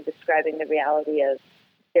particularity in describing the reality of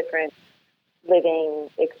different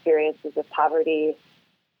living experiences of poverty.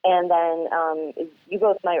 And then you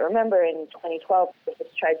both might remember in 2012, Bishops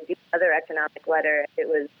tried to do another economic letter. It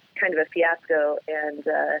was kind of a fiasco and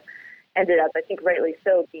ended up, I think rightly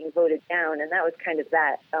so, being voted down. And that was kind of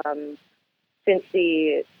that. Since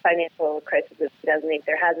the financial crisis of 2008,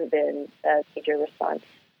 there hasn't been a major response,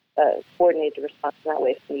 coordinated response in that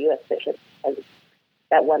way from the U.S. bishops, as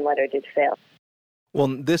that one letter did fail. Well,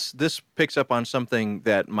 this picks up on something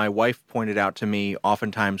that my wife pointed out to me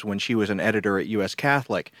oftentimes when she was an editor at U.S.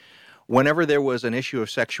 Catholic. Whenever there was an issue of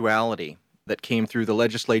sexuality that came through the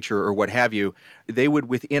legislature or what have you, they would,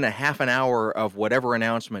 within a half an hour of whatever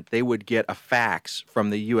announcement, they would get a fax from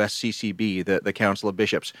the USCCB, the Council of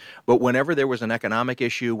Bishops. But whenever there was an economic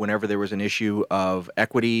issue, whenever there was an issue of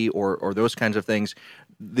equity or those kinds of things,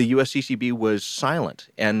 the USCCB was silent,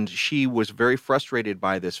 and she was very frustrated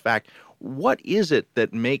by this fact. What is it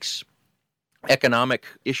that makes economic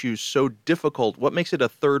issues so difficult? What makes it a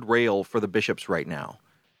third rail for the bishops right now?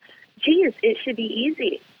 Geez, it should be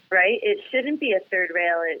easy, right? It shouldn't be a third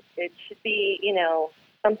rail. It should be,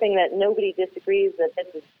 something that nobody disagrees that this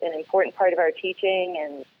is an important part of our teaching,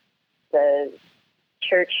 and the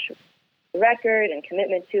church record and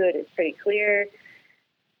commitment to it is pretty clear.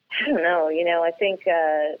 I don't know, I think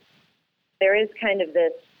there is kind of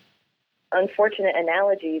this unfortunate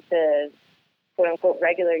analogy to quote-unquote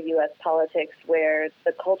regular U.S. politics where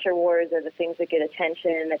the culture wars are the things that get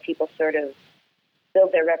attention, that people sort of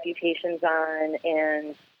build their reputations on,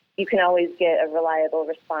 and you can always get a reliable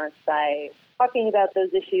response by talking about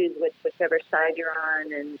those issues with whichever side you're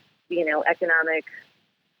on, and, economic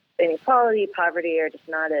inequality, poverty are just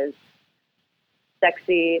not as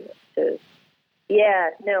sexy to...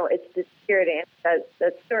 Yeah, no, it's dispiriting.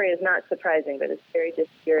 That story is not surprising, but it's very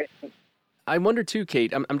dispiriting. I wonder too,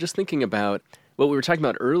 Kate, I'm just thinking about what we were talking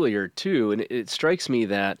about earlier too, and it strikes me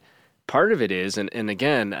that part of it is, and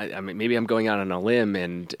again, I mean, maybe I'm going out on a limb,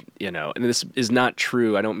 and and this is not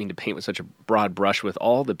true. I don't mean to paint with such a broad brush with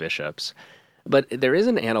all the bishops, but there is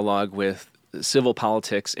an analog with civil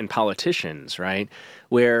politics and politicians, right?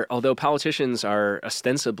 Where although politicians are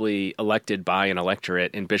ostensibly elected by an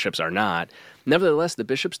electorate and bishops are not, nevertheless, the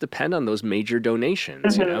bishops depend on those major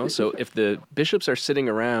donations, So if the bishops are sitting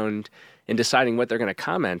around and deciding what they're going to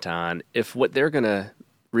comment on, if what they're going to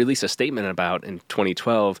release a statement about in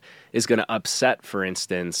 2012 is going to upset, for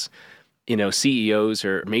instance, CEOs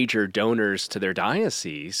or major donors to their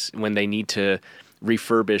diocese when they need to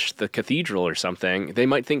refurbish the cathedral or something, they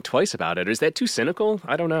might think twice about it. Is that too cynical?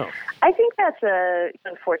 I don't know. I think that's an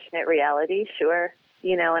unfortunate reality, sure.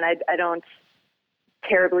 And I don't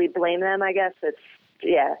terribly blame them, I guess. It's,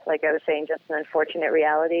 like I was saying, just an unfortunate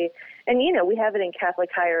reality. And, we have it in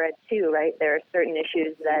Catholic higher ed too, right? There are certain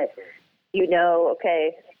issues that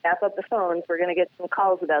okay, tap up the phones, we're going to get some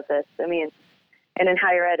calls about this. I mean, and in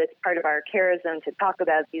higher ed, it's part of our charism to talk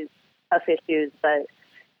about these tough issues. But,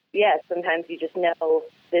 sometimes you just know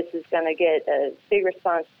this is going to get a big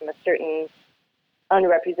response from a certain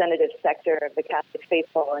unrepresentative sector of the Catholic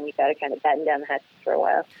faithful, and you got to kind of batten down the hatches for a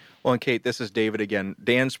while. Well, and Kate, this is David again.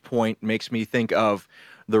 Dan's point makes me think of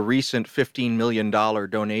the recent $15 million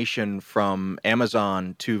donation from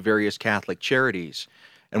Amazon to various Catholic charities.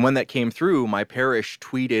 And when that came through, my parish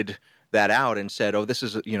tweeted that out and said, "Oh, this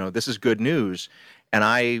is good news." And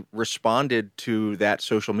I responded to that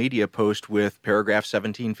social media post with paragraph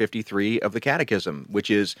 1753 of the Catechism, which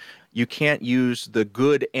is you can't use the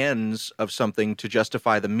good ends of something to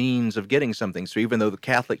justify the means of getting something. So even though the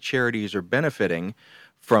Catholic charities are benefiting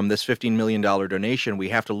from this $15 million donation, we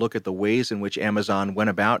have to look at the ways in which Amazon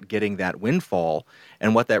went about getting that windfall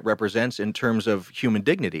and what that represents in terms of human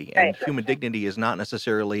dignity. And human dignity is not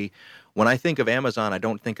necessarily, when I think of Amazon, I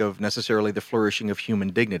don't think of necessarily the flourishing of human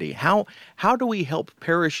dignity. How do we help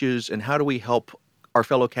parishes and how do we help our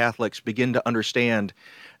fellow Catholics begin to understand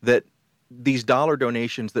that these dollar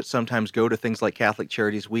donations that sometimes go to things like Catholic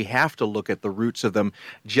charities, we have to look at the roots of them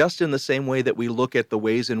just in the same way that we look at the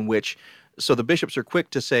ways in which, so the bishops are quick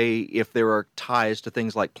to say if there are ties to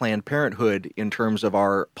things like Planned Parenthood in terms of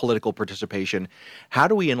our political participation. How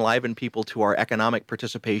do we enliven people to our economic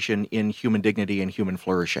participation in human dignity and human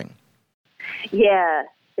flourishing? Yeah,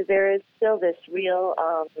 there is still this real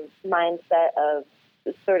mindset of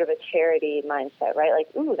sort of a charity mindset, right? Like,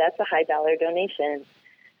 ooh, that's a high dollar donation,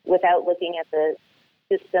 without looking at the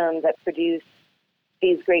system that produced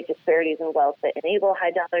these great disparities in wealth that enable high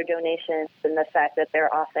dollar donations and the fact that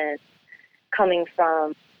they're often coming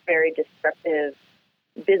from very destructive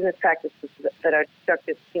business practices that are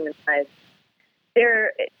destructive to human lives.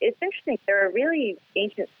 It's interesting. There are really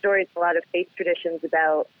ancient stories, a lot of faith traditions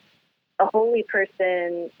about a holy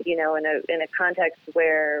person, in a context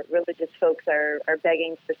where religious folks are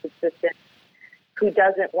begging for subsistence, who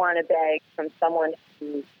doesn't want to beg from someone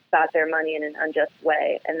who got their money in an unjust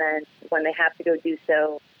way. And then when they have to go do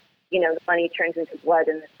so, the money turns into blood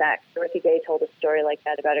in the sack. Dorothy Day told a story like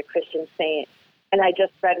that about a Christian saint. And I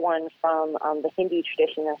just read one from the Hindu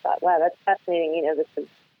tradition. I thought, wow, that's fascinating.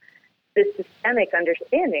 This systemic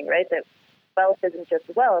understanding, right, that wealth isn't just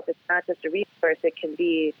wealth. It's not just a resource. It can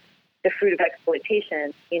be the fruit of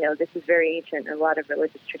exploitation. This is very ancient in a lot of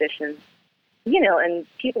religious traditions. And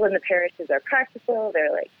people in the parishes are practical.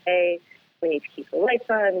 They're like, hey, we need to keep the lights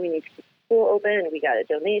on. We need to keep the school open. We got a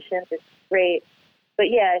donation. This is great. But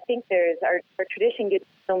I think our tradition gives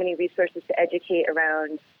so many resources to educate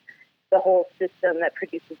around the whole system that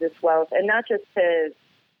produces this wealth, and not just to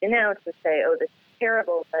announce and say, oh, this is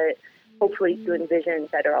terrible, but hopefully to envision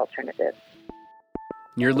better alternatives.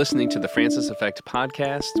 You're listening to the Francis Effect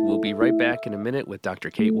podcast. We'll be right back in a minute with Dr.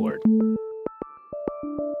 Kate Ward.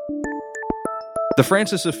 The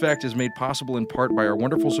Francis Effect is made possible in part by our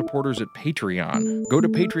wonderful supporters at Patreon. Go to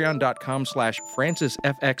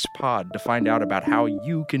patreon.com/FrancisFXPod to find out about how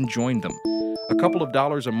you can join them. A couple of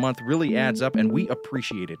dollars a month really adds up, and we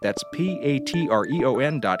appreciate it. That's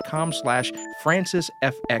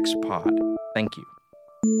patreon.com/FrancisFXPod. Thank you.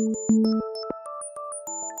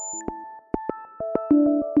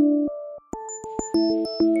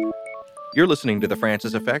 You're listening to The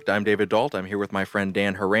Francis Effect. I'm David Dault. I'm here with my friend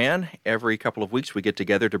Dan Horan. Every couple of weeks we get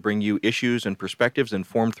together to bring you issues and perspectives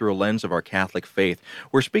informed through a lens of our Catholic faith.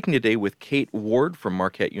 We're speaking today with Kate Ward from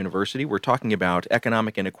Marquette University. We're talking about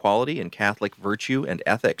economic inequality and Catholic virtue and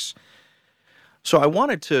ethics. So I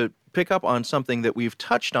wanted to pick up on something that we've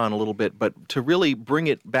touched on a little bit, but to really bring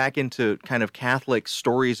it back into kind of Catholic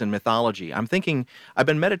stories and mythology. I've been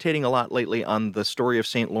meditating a lot lately on the story of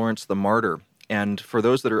St. Lawrence the Martyr. And for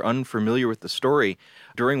those that are unfamiliar with the story,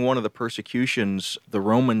 during one of the persecutions, the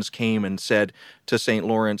Romans came and said to St.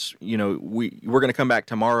 Lawrence, we're going to come back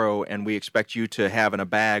tomorrow, and we expect you to have in a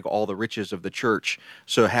bag all the riches of the church,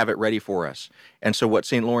 so have it ready for us. And so what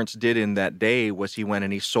St. Lawrence did in that day was he went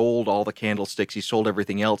and he sold all the candlesticks, he sold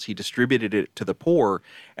everything else, he distributed it to the poor,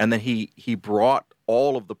 and then he brought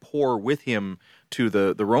all of the poor with him to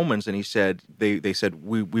the Romans, and he said, they said,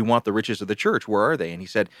 we want the riches of the church. Where are they? And he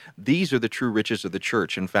said, these are the true riches of the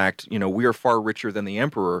church. In fact, we are far richer than the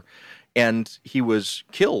emperor. And he was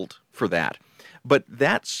killed for that. But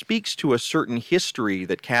that speaks to a certain history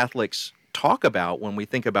that Catholics talk about when we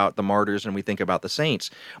think about the martyrs and we think about the saints.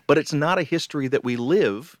 But it's not a history that we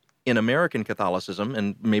live in American Catholicism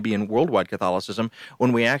and maybe in worldwide Catholicism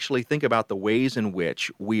when we actually think about the ways in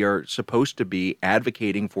which we are supposed to be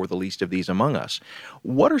advocating for the least of these among us.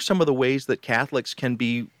 What are some of the ways that Catholics can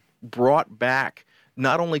be brought back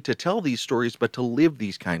not only to tell these stories but to live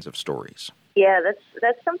these kinds of stories? Yeah,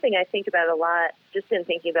 that's something I think about a lot, just in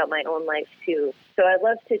thinking about my own life too. So I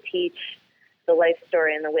love to teach the life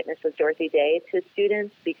story and the witness of Dorothy Day to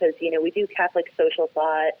students because, we do Catholic social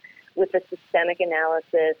thought with the systemic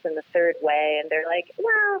analysis and the third way, and they're like,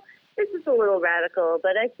 well, this is a little radical,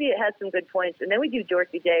 but I see it has some good points. And then we do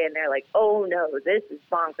Dorothy Day, and they're like, oh no, this is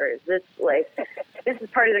bonkers. This is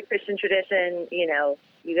part of the Christian tradition.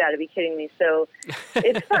 You got to be kidding me. So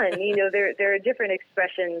it's fun. There are different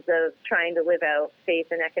expressions of trying to live out faith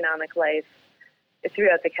and economic life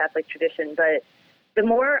throughout the Catholic tradition. But the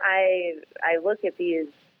more I look at these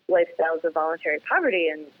lifestyles of voluntary poverty,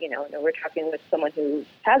 and we're talking with someone who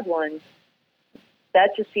has one, that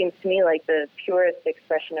just seems to me like the purest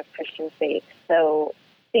expression of Christian faith. So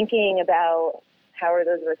thinking about how are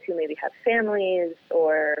those of us who maybe have families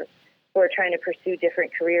or who are trying to pursue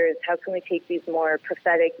different careers, how can we take these more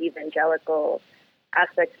prophetic evangelical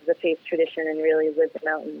aspects of the faith tradition and really live them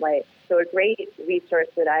out in life? So a great resource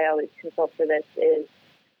that I always consult for this is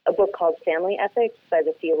a book called Family Ethics by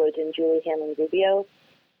the theologian Julie Hanlon Rubio,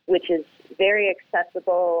 which is very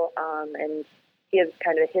accessible and gives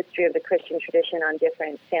kind of a history of the Christian tradition on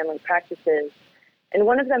different family practices. And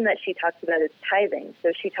one of them that she talks about is tithing.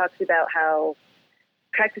 So she talks about how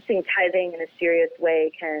practicing tithing in a serious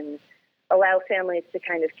way can allow families to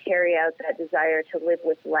kind of carry out that desire to live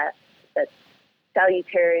with less. That's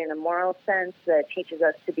salutary in a moral sense, that teaches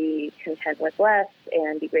us to be content with less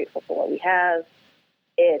and be grateful for what we have.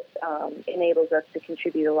 It enables us to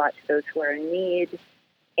contribute a lot to those who are in need.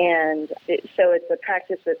 And so it's a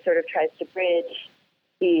practice that sort of tries to bridge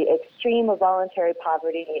the extreme of voluntary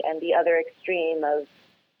poverty and the other extreme of,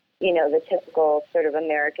 the typical sort of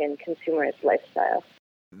American consumerist lifestyle.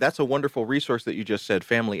 That's a wonderful resource that you just said,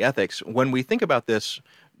 Family Ethics. When we think about this,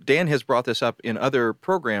 Dan has brought this up in other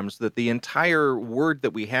programs, that the entire word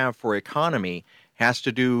that we have for economy has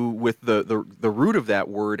to do with the root of that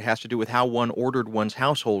word has to do with how one ordered one's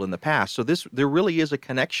household in the past. So there really is a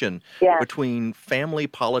connection between family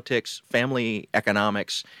politics, family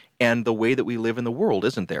economics, and the way that we live in the world,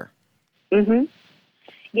 isn't there? Mm-hmm.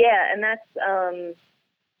 Yeah, and that's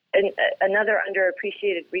another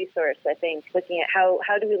underappreciated resource, I think, looking at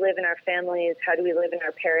how do we live in our families, how do we live in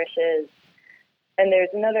our parishes. And there's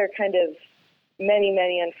another kind of many,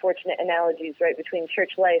 many unfortunate analogies, right, between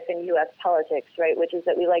church life and U.S. politics, right, which is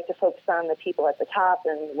that we like to focus on the people at the top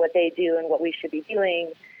and what they do and what we should be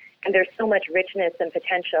doing. And there's so much richness and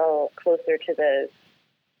potential closer to the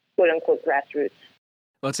quote-unquote grassroots.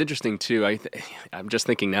 Well, it's interesting, too. I'm just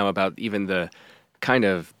thinking now about even the kind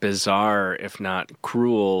of bizarre, if not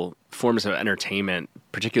cruel, forms of entertainment,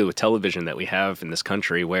 particularly with television, that we have in this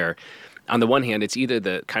country, where on the one hand, it's either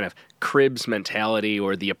the kind of Cribs mentality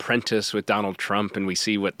or The Apprentice with Donald Trump, and we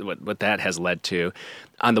see what that has led to.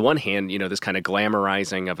 On the one hand, this kind of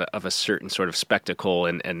glamorizing of a certain sort of spectacle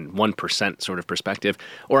and 1% sort of perspective.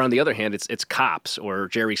 Or on the other hand, it's Cops or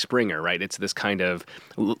Jerry Springer, right? It's this kind of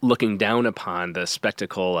looking down upon the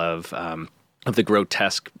spectacle of the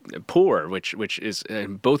grotesque poor, which is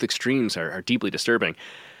both extremes are deeply disturbing.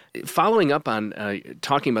 Following up on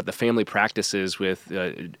talking about the family practices with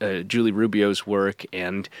Julie Rubio's work,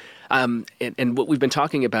 and what we've been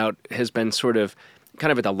talking about has been sort of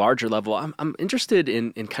kind of at the larger level. I'm interested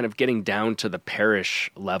in kind of getting down to the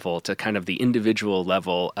parish level, to kind of the individual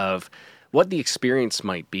level of what the experience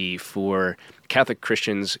might be for Catholic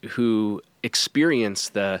Christians who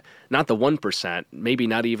experience not the 1%, maybe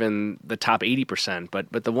not even the top 80%,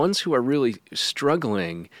 but the ones who are really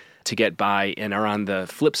struggling to get by and are on the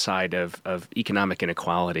flip side of economic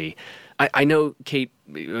inequality. I know Kate,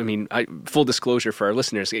 full disclosure for our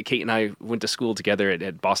listeners, Kate and I went to school together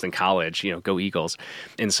at Boston College, go Eagles.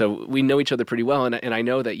 And so we know each other pretty well. And I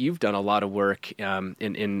know that you've done a lot of work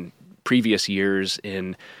in previous years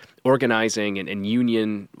in organizing and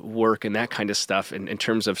union work and that kind of stuff in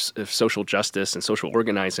terms of social justice and social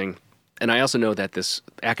organizing. And I also know that this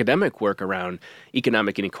academic work around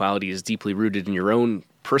economic inequality is deeply rooted in your own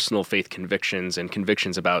personal faith convictions and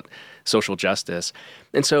convictions about social justice.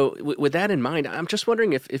 And so with that in mind, I'm just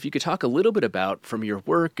wondering if you could talk a little bit about, from your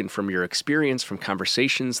work and from your experience, from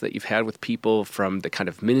conversations that you've had with people, from the kind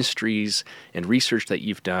of ministries and research that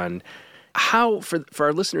you've done, how, for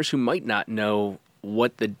our listeners who might not know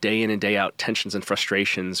what the day in and day out tensions and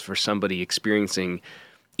frustrations for somebody experiencing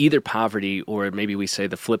either poverty or maybe we say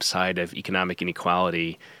the flip side of economic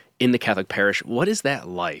inequality in the Catholic parish, what is that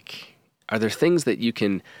like? Are there things that you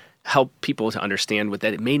can help people to understand with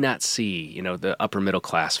that it may not see, the upper middle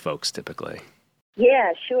class folks typically?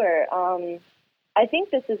 Yeah, sure. I think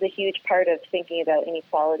this is a huge part of thinking about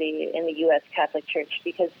inequality in the U.S. Catholic Church,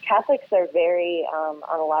 because Catholics are very,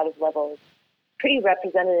 on a lot of levels, pretty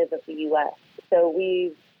representative of the U.S. So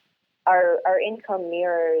our income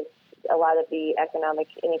mirrors a lot of the economic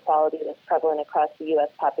inequality that's prevalent across the U.S.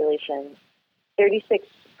 population. 36%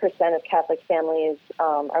 of Catholic families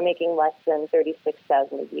are making less than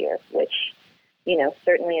 $36,000 a year, which,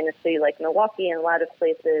 certainly in a city like Milwaukee and a lot of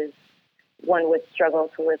places, one would struggle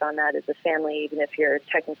to live on that as a family, even if you're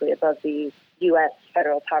technically above the U.S.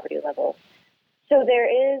 federal poverty level. So there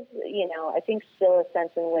is, I think still a sense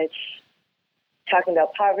in which talking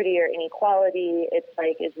about poverty or inequality, it's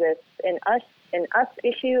like, is this an us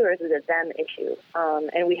issue or is it a them issue?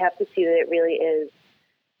 And we have to see that it really is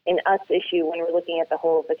an us issue when we're looking at the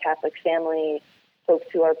whole of the Catholic family. Folks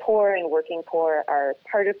who are poor and working poor are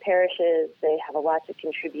part of parishes. They have a lot to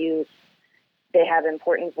contribute. They have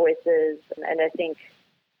important voices. And I think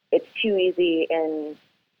it's too easy in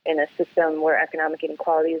a system where economic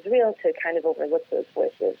inequality is real to kind of overlook those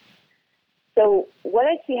voices. So what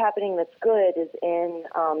I see happening that's good is in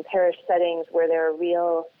parish settings where there are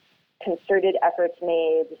real concerted efforts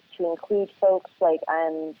made to include folks. Like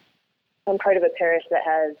I'm part of a parish that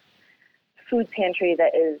has food pantry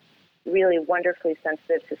that is really wonderfully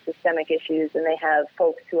sensitive to systemic issues, and they have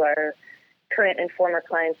folks who are current and former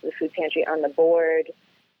clients of the food pantry on the board.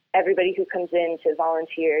 Everybody who comes in to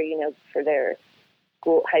volunteer, for their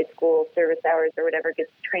high school service hours or whatever,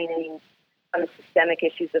 gets training on the systemic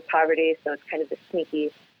issues of poverty. So it's kind of a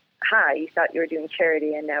sneaky, you thought you were doing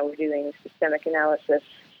charity and now we're doing systemic analysis.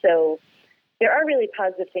 So there are really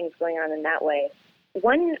positive things going on in that way.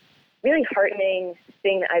 One really heartening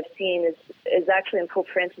thing that I've seen is actually in Pope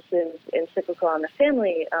Francis's encyclical on the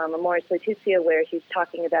family, Amoris Laetitia, where he's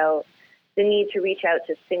talking about the need to reach out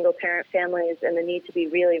to single-parent families and the need to be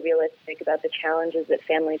really realistic about the challenges that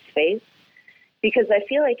families face. Because I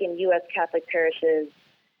feel like in U.S. Catholic parishes,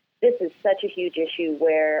 this is such a huge issue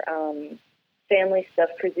where family stuff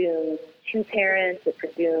presumes two parents, it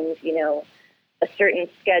presumes, a certain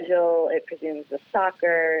schedule, it presumes the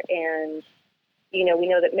soccer, and, we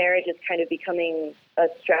know that marriage is kind of becoming a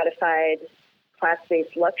stratified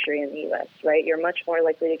class-based luxury in the U.S., right? You're much more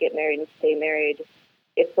likely to get married and stay married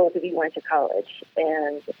if both of you went to college.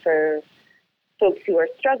 And for folks who are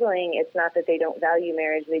struggling, it's not that they don't value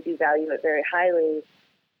marriage, they do value it very highly,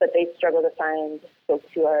 but they struggle to find folks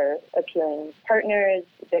who are appealing partners.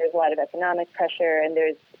 There's a lot of economic pressure, and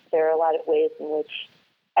there are a lot of ways in which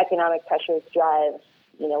economic pressures drive,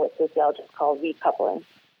 what sociologists call recoupling.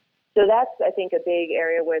 So that's, I think, a big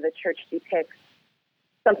area where the church depicts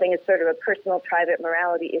something as sort of a personal, private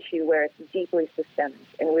morality issue where it's deeply systemic,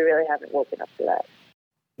 and we really haven't woken up to that.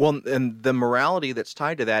 Well, and the morality that's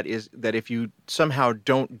tied to that is that if you somehow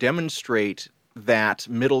don't demonstrate that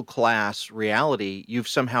middle-class reality, you've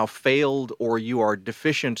somehow failed or you are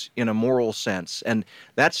deficient in a moral sense. And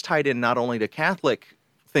that's tied in not only to Catholic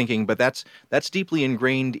thinking, but that's deeply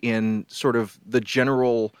ingrained in sort of the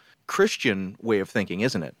general Christian way of thinking,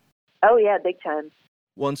 isn't it? Oh, yeah, big time.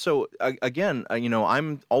 Well, and so, again,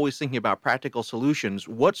 I'm always thinking about practical solutions.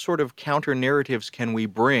 What sort of counter-narratives can we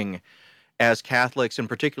bring as Catholics, and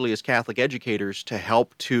particularly as Catholic educators, to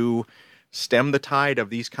help to stem the tide of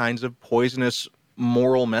these kinds of poisonous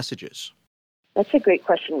moral messages? That's a great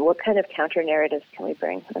question. What kind of counter-narratives can we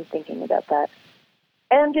bring? I'm thinking about that.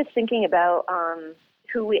 And I'm just thinking about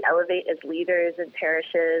who we elevate as leaders in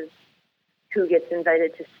parishes, who gets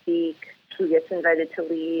invited to speak, who gets invited to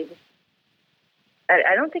lead.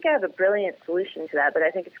 I don't think I have a brilliant solution to that, but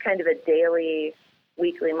I think it's kind of a daily,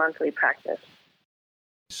 weekly, monthly practice.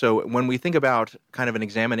 So when we think about kind of an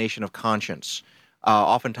examination of conscience,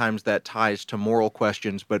 Oftentimes that ties to moral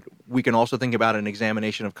questions, but we can also think about an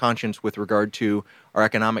examination of conscience with regard to our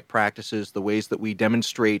economic practices, the ways that we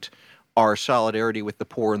demonstrate our solidarity with the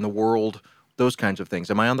poor in the world, those kinds of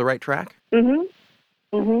things. Am I on the right track? Mm-hmm.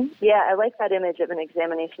 Mm-hmm. Yeah, I like that image of an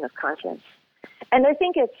examination of conscience. And I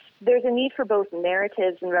think there's a need for both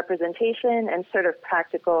narratives and representation and sort of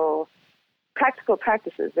practical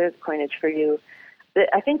practices. There's coinage for you.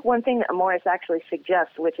 I think one thing that Amoris actually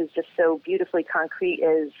suggests, which is just so beautifully concrete,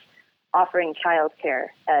 is offering childcare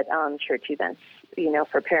at church events,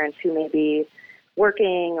 for parents who may be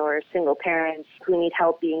working or single parents who need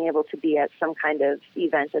help being able to be at some kind of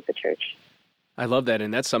event at the church. I love that,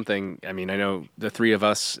 and that's something, I know the three of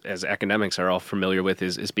us as academics are all familiar with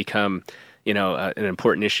is become, an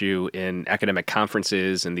important issue in academic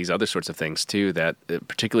conferences and these other sorts of things too, that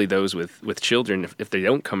particularly those with children, if they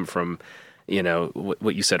don't come from,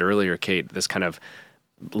 what you said earlier, Kate, this kind of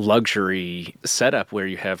luxury setup where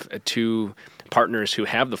you have two partners who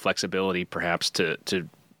have the flexibility perhaps to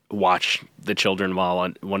watch the children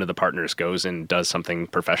while one of the partners goes and does something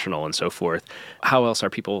professional and so forth. How else are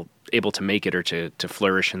people able to make it or to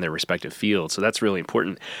flourish in their respective fields? So that's really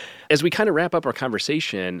important. As we kind of wrap up our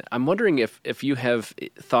conversation, I'm wondering if you have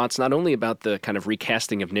thoughts not only about the kind of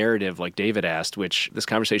recasting of narrative like David asked, which this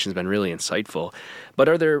conversation has been really insightful, but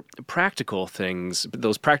are there practical things,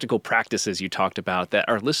 those practical practices you talked about that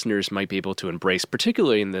our listeners might be able to embrace,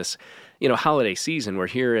 particularly in this holiday season? We're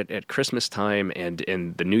here at Christmas time and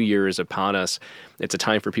the New Year is upon us. It's a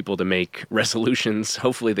time for people to make resolutions.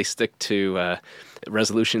 Hopefully they stick to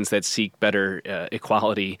resolutions that seek better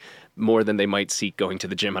equality more than they might seek going to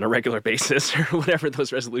the gym on a regular basis or whatever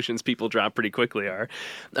those resolutions people drop pretty quickly are.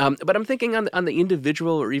 But I'm thinking on the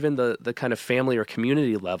individual or even the kind of family or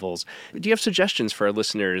community levels, do you have suggestions for our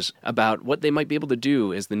listeners about what they might be able to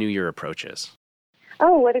do as the new year approaches?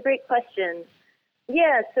 Oh, what a great question.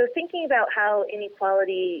 Yeah, so thinking about how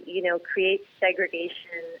inequality, creates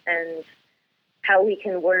segregation and how we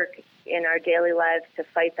can work in our daily lives to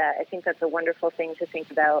fight that, I think that's a wonderful thing to think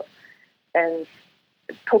about. And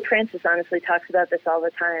Pope Francis honestly talks about this all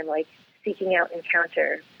the time, like seeking out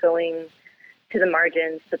encounter, going to the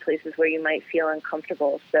margins, the places where you might feel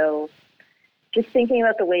uncomfortable. So just thinking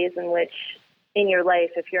about the ways in which in your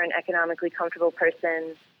life, if you're an economically comfortable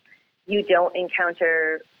person, you don't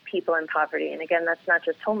encounter people in poverty. And again, that's not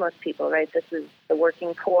just homeless people, right? This is the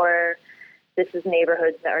working poor. This is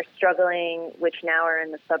neighborhoods that are struggling, which now are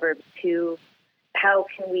in the suburbs too. How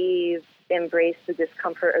can we embrace the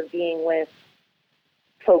discomfort of being with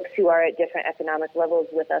folks who are at different economic levels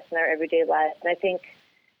with us in our everyday lives? And I think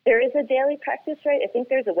there is a daily practice, right? I think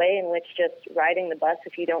there's a way in which just riding the bus,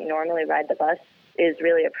 if you don't normally ride the bus, is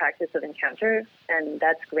really a practice of encounter, and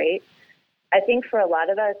that's great. I think for a lot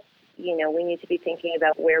of us, we need to be thinking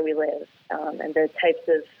about where we live and the types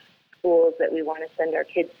of schools that we want to send our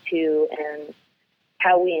kids to and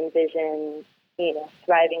how we envision,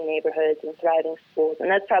 thriving neighborhoods and thriving schools. And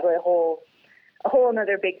that's probably a whole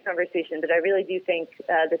another big conversation. But I really do think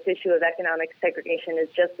this issue of economic segregation is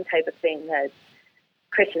just the type of thing that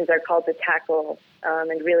Christians are called to tackle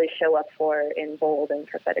and really show up for in bold and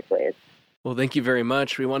prophetic ways. Well, thank you very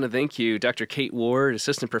much. We want to thank you, Dr. Kate Ward,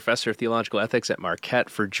 Assistant Professor of Theological Ethics at Marquette,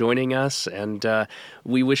 for joining us. And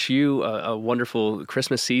we wish you a wonderful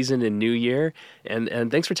Christmas season and New Year. And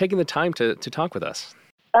thanks for taking the time to talk with us.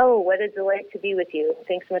 Oh, what a delight to be with you.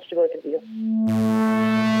 Thanks so much to both of you.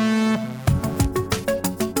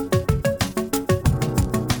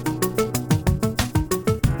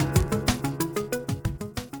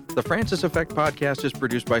 The Francis Effect podcast is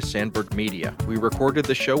produced by Sandberg Media. We recorded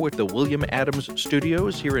the show at the William Adams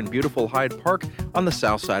Studios here in beautiful Hyde Park on the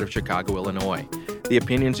south side of Chicago, Illinois. The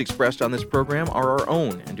opinions expressed on this program are our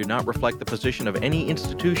own and do not reflect the position of any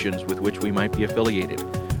institutions with which we might be affiliated.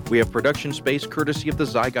 We have production space courtesy of the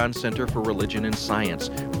Zygon Center for Religion and Science,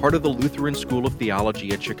 part of the Lutheran School of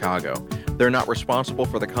Theology at Chicago. They're not responsible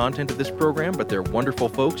for the content of this program, but they're wonderful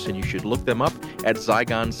folks, and you should look them up at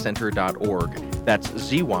zygoncenter.org. That's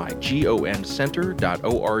ZYGON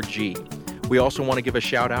Center.org. We also want to give a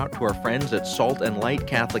shout out to our friends at Salt and Light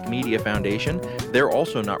Catholic Media Foundation. They're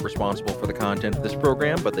also not responsible for the content of this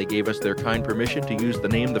program, but they gave us their kind permission to use the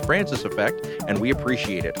name The Francis Effect, and we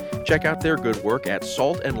appreciate it. Check out their good work at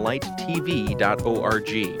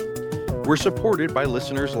saltandlighttv.org. We're supported by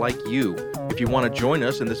listeners like you. If you want to join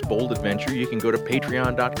us in this bold adventure, you can go to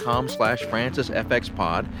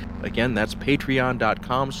patreon.com/FrancisFXPod. Again, that's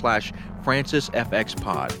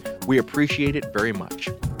patreon.com/FrancisFXPod. We appreciate it very much.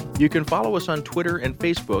 You can follow us on Twitter and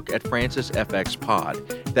Facebook at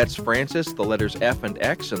FrancisFXPod. That's Francis, the letters F and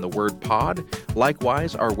X, and the word pod.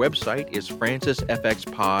 Likewise, our website is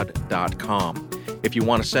francisfxpod.com. If you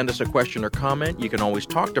want to send us a question or comment, you can always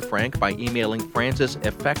talk to Frank by emailing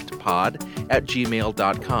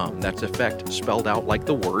franciseffectpod@gmail.com. That's effect spelled out like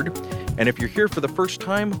the word. And if you're here for the first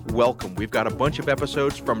time, welcome. We've got a bunch of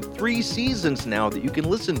episodes from 3 seasons now that you can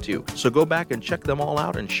listen to. So go back and check them all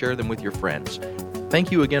out and share them with your friends.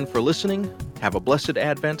 Thank you again for listening. Have a blessed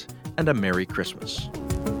Advent and a Merry Christmas.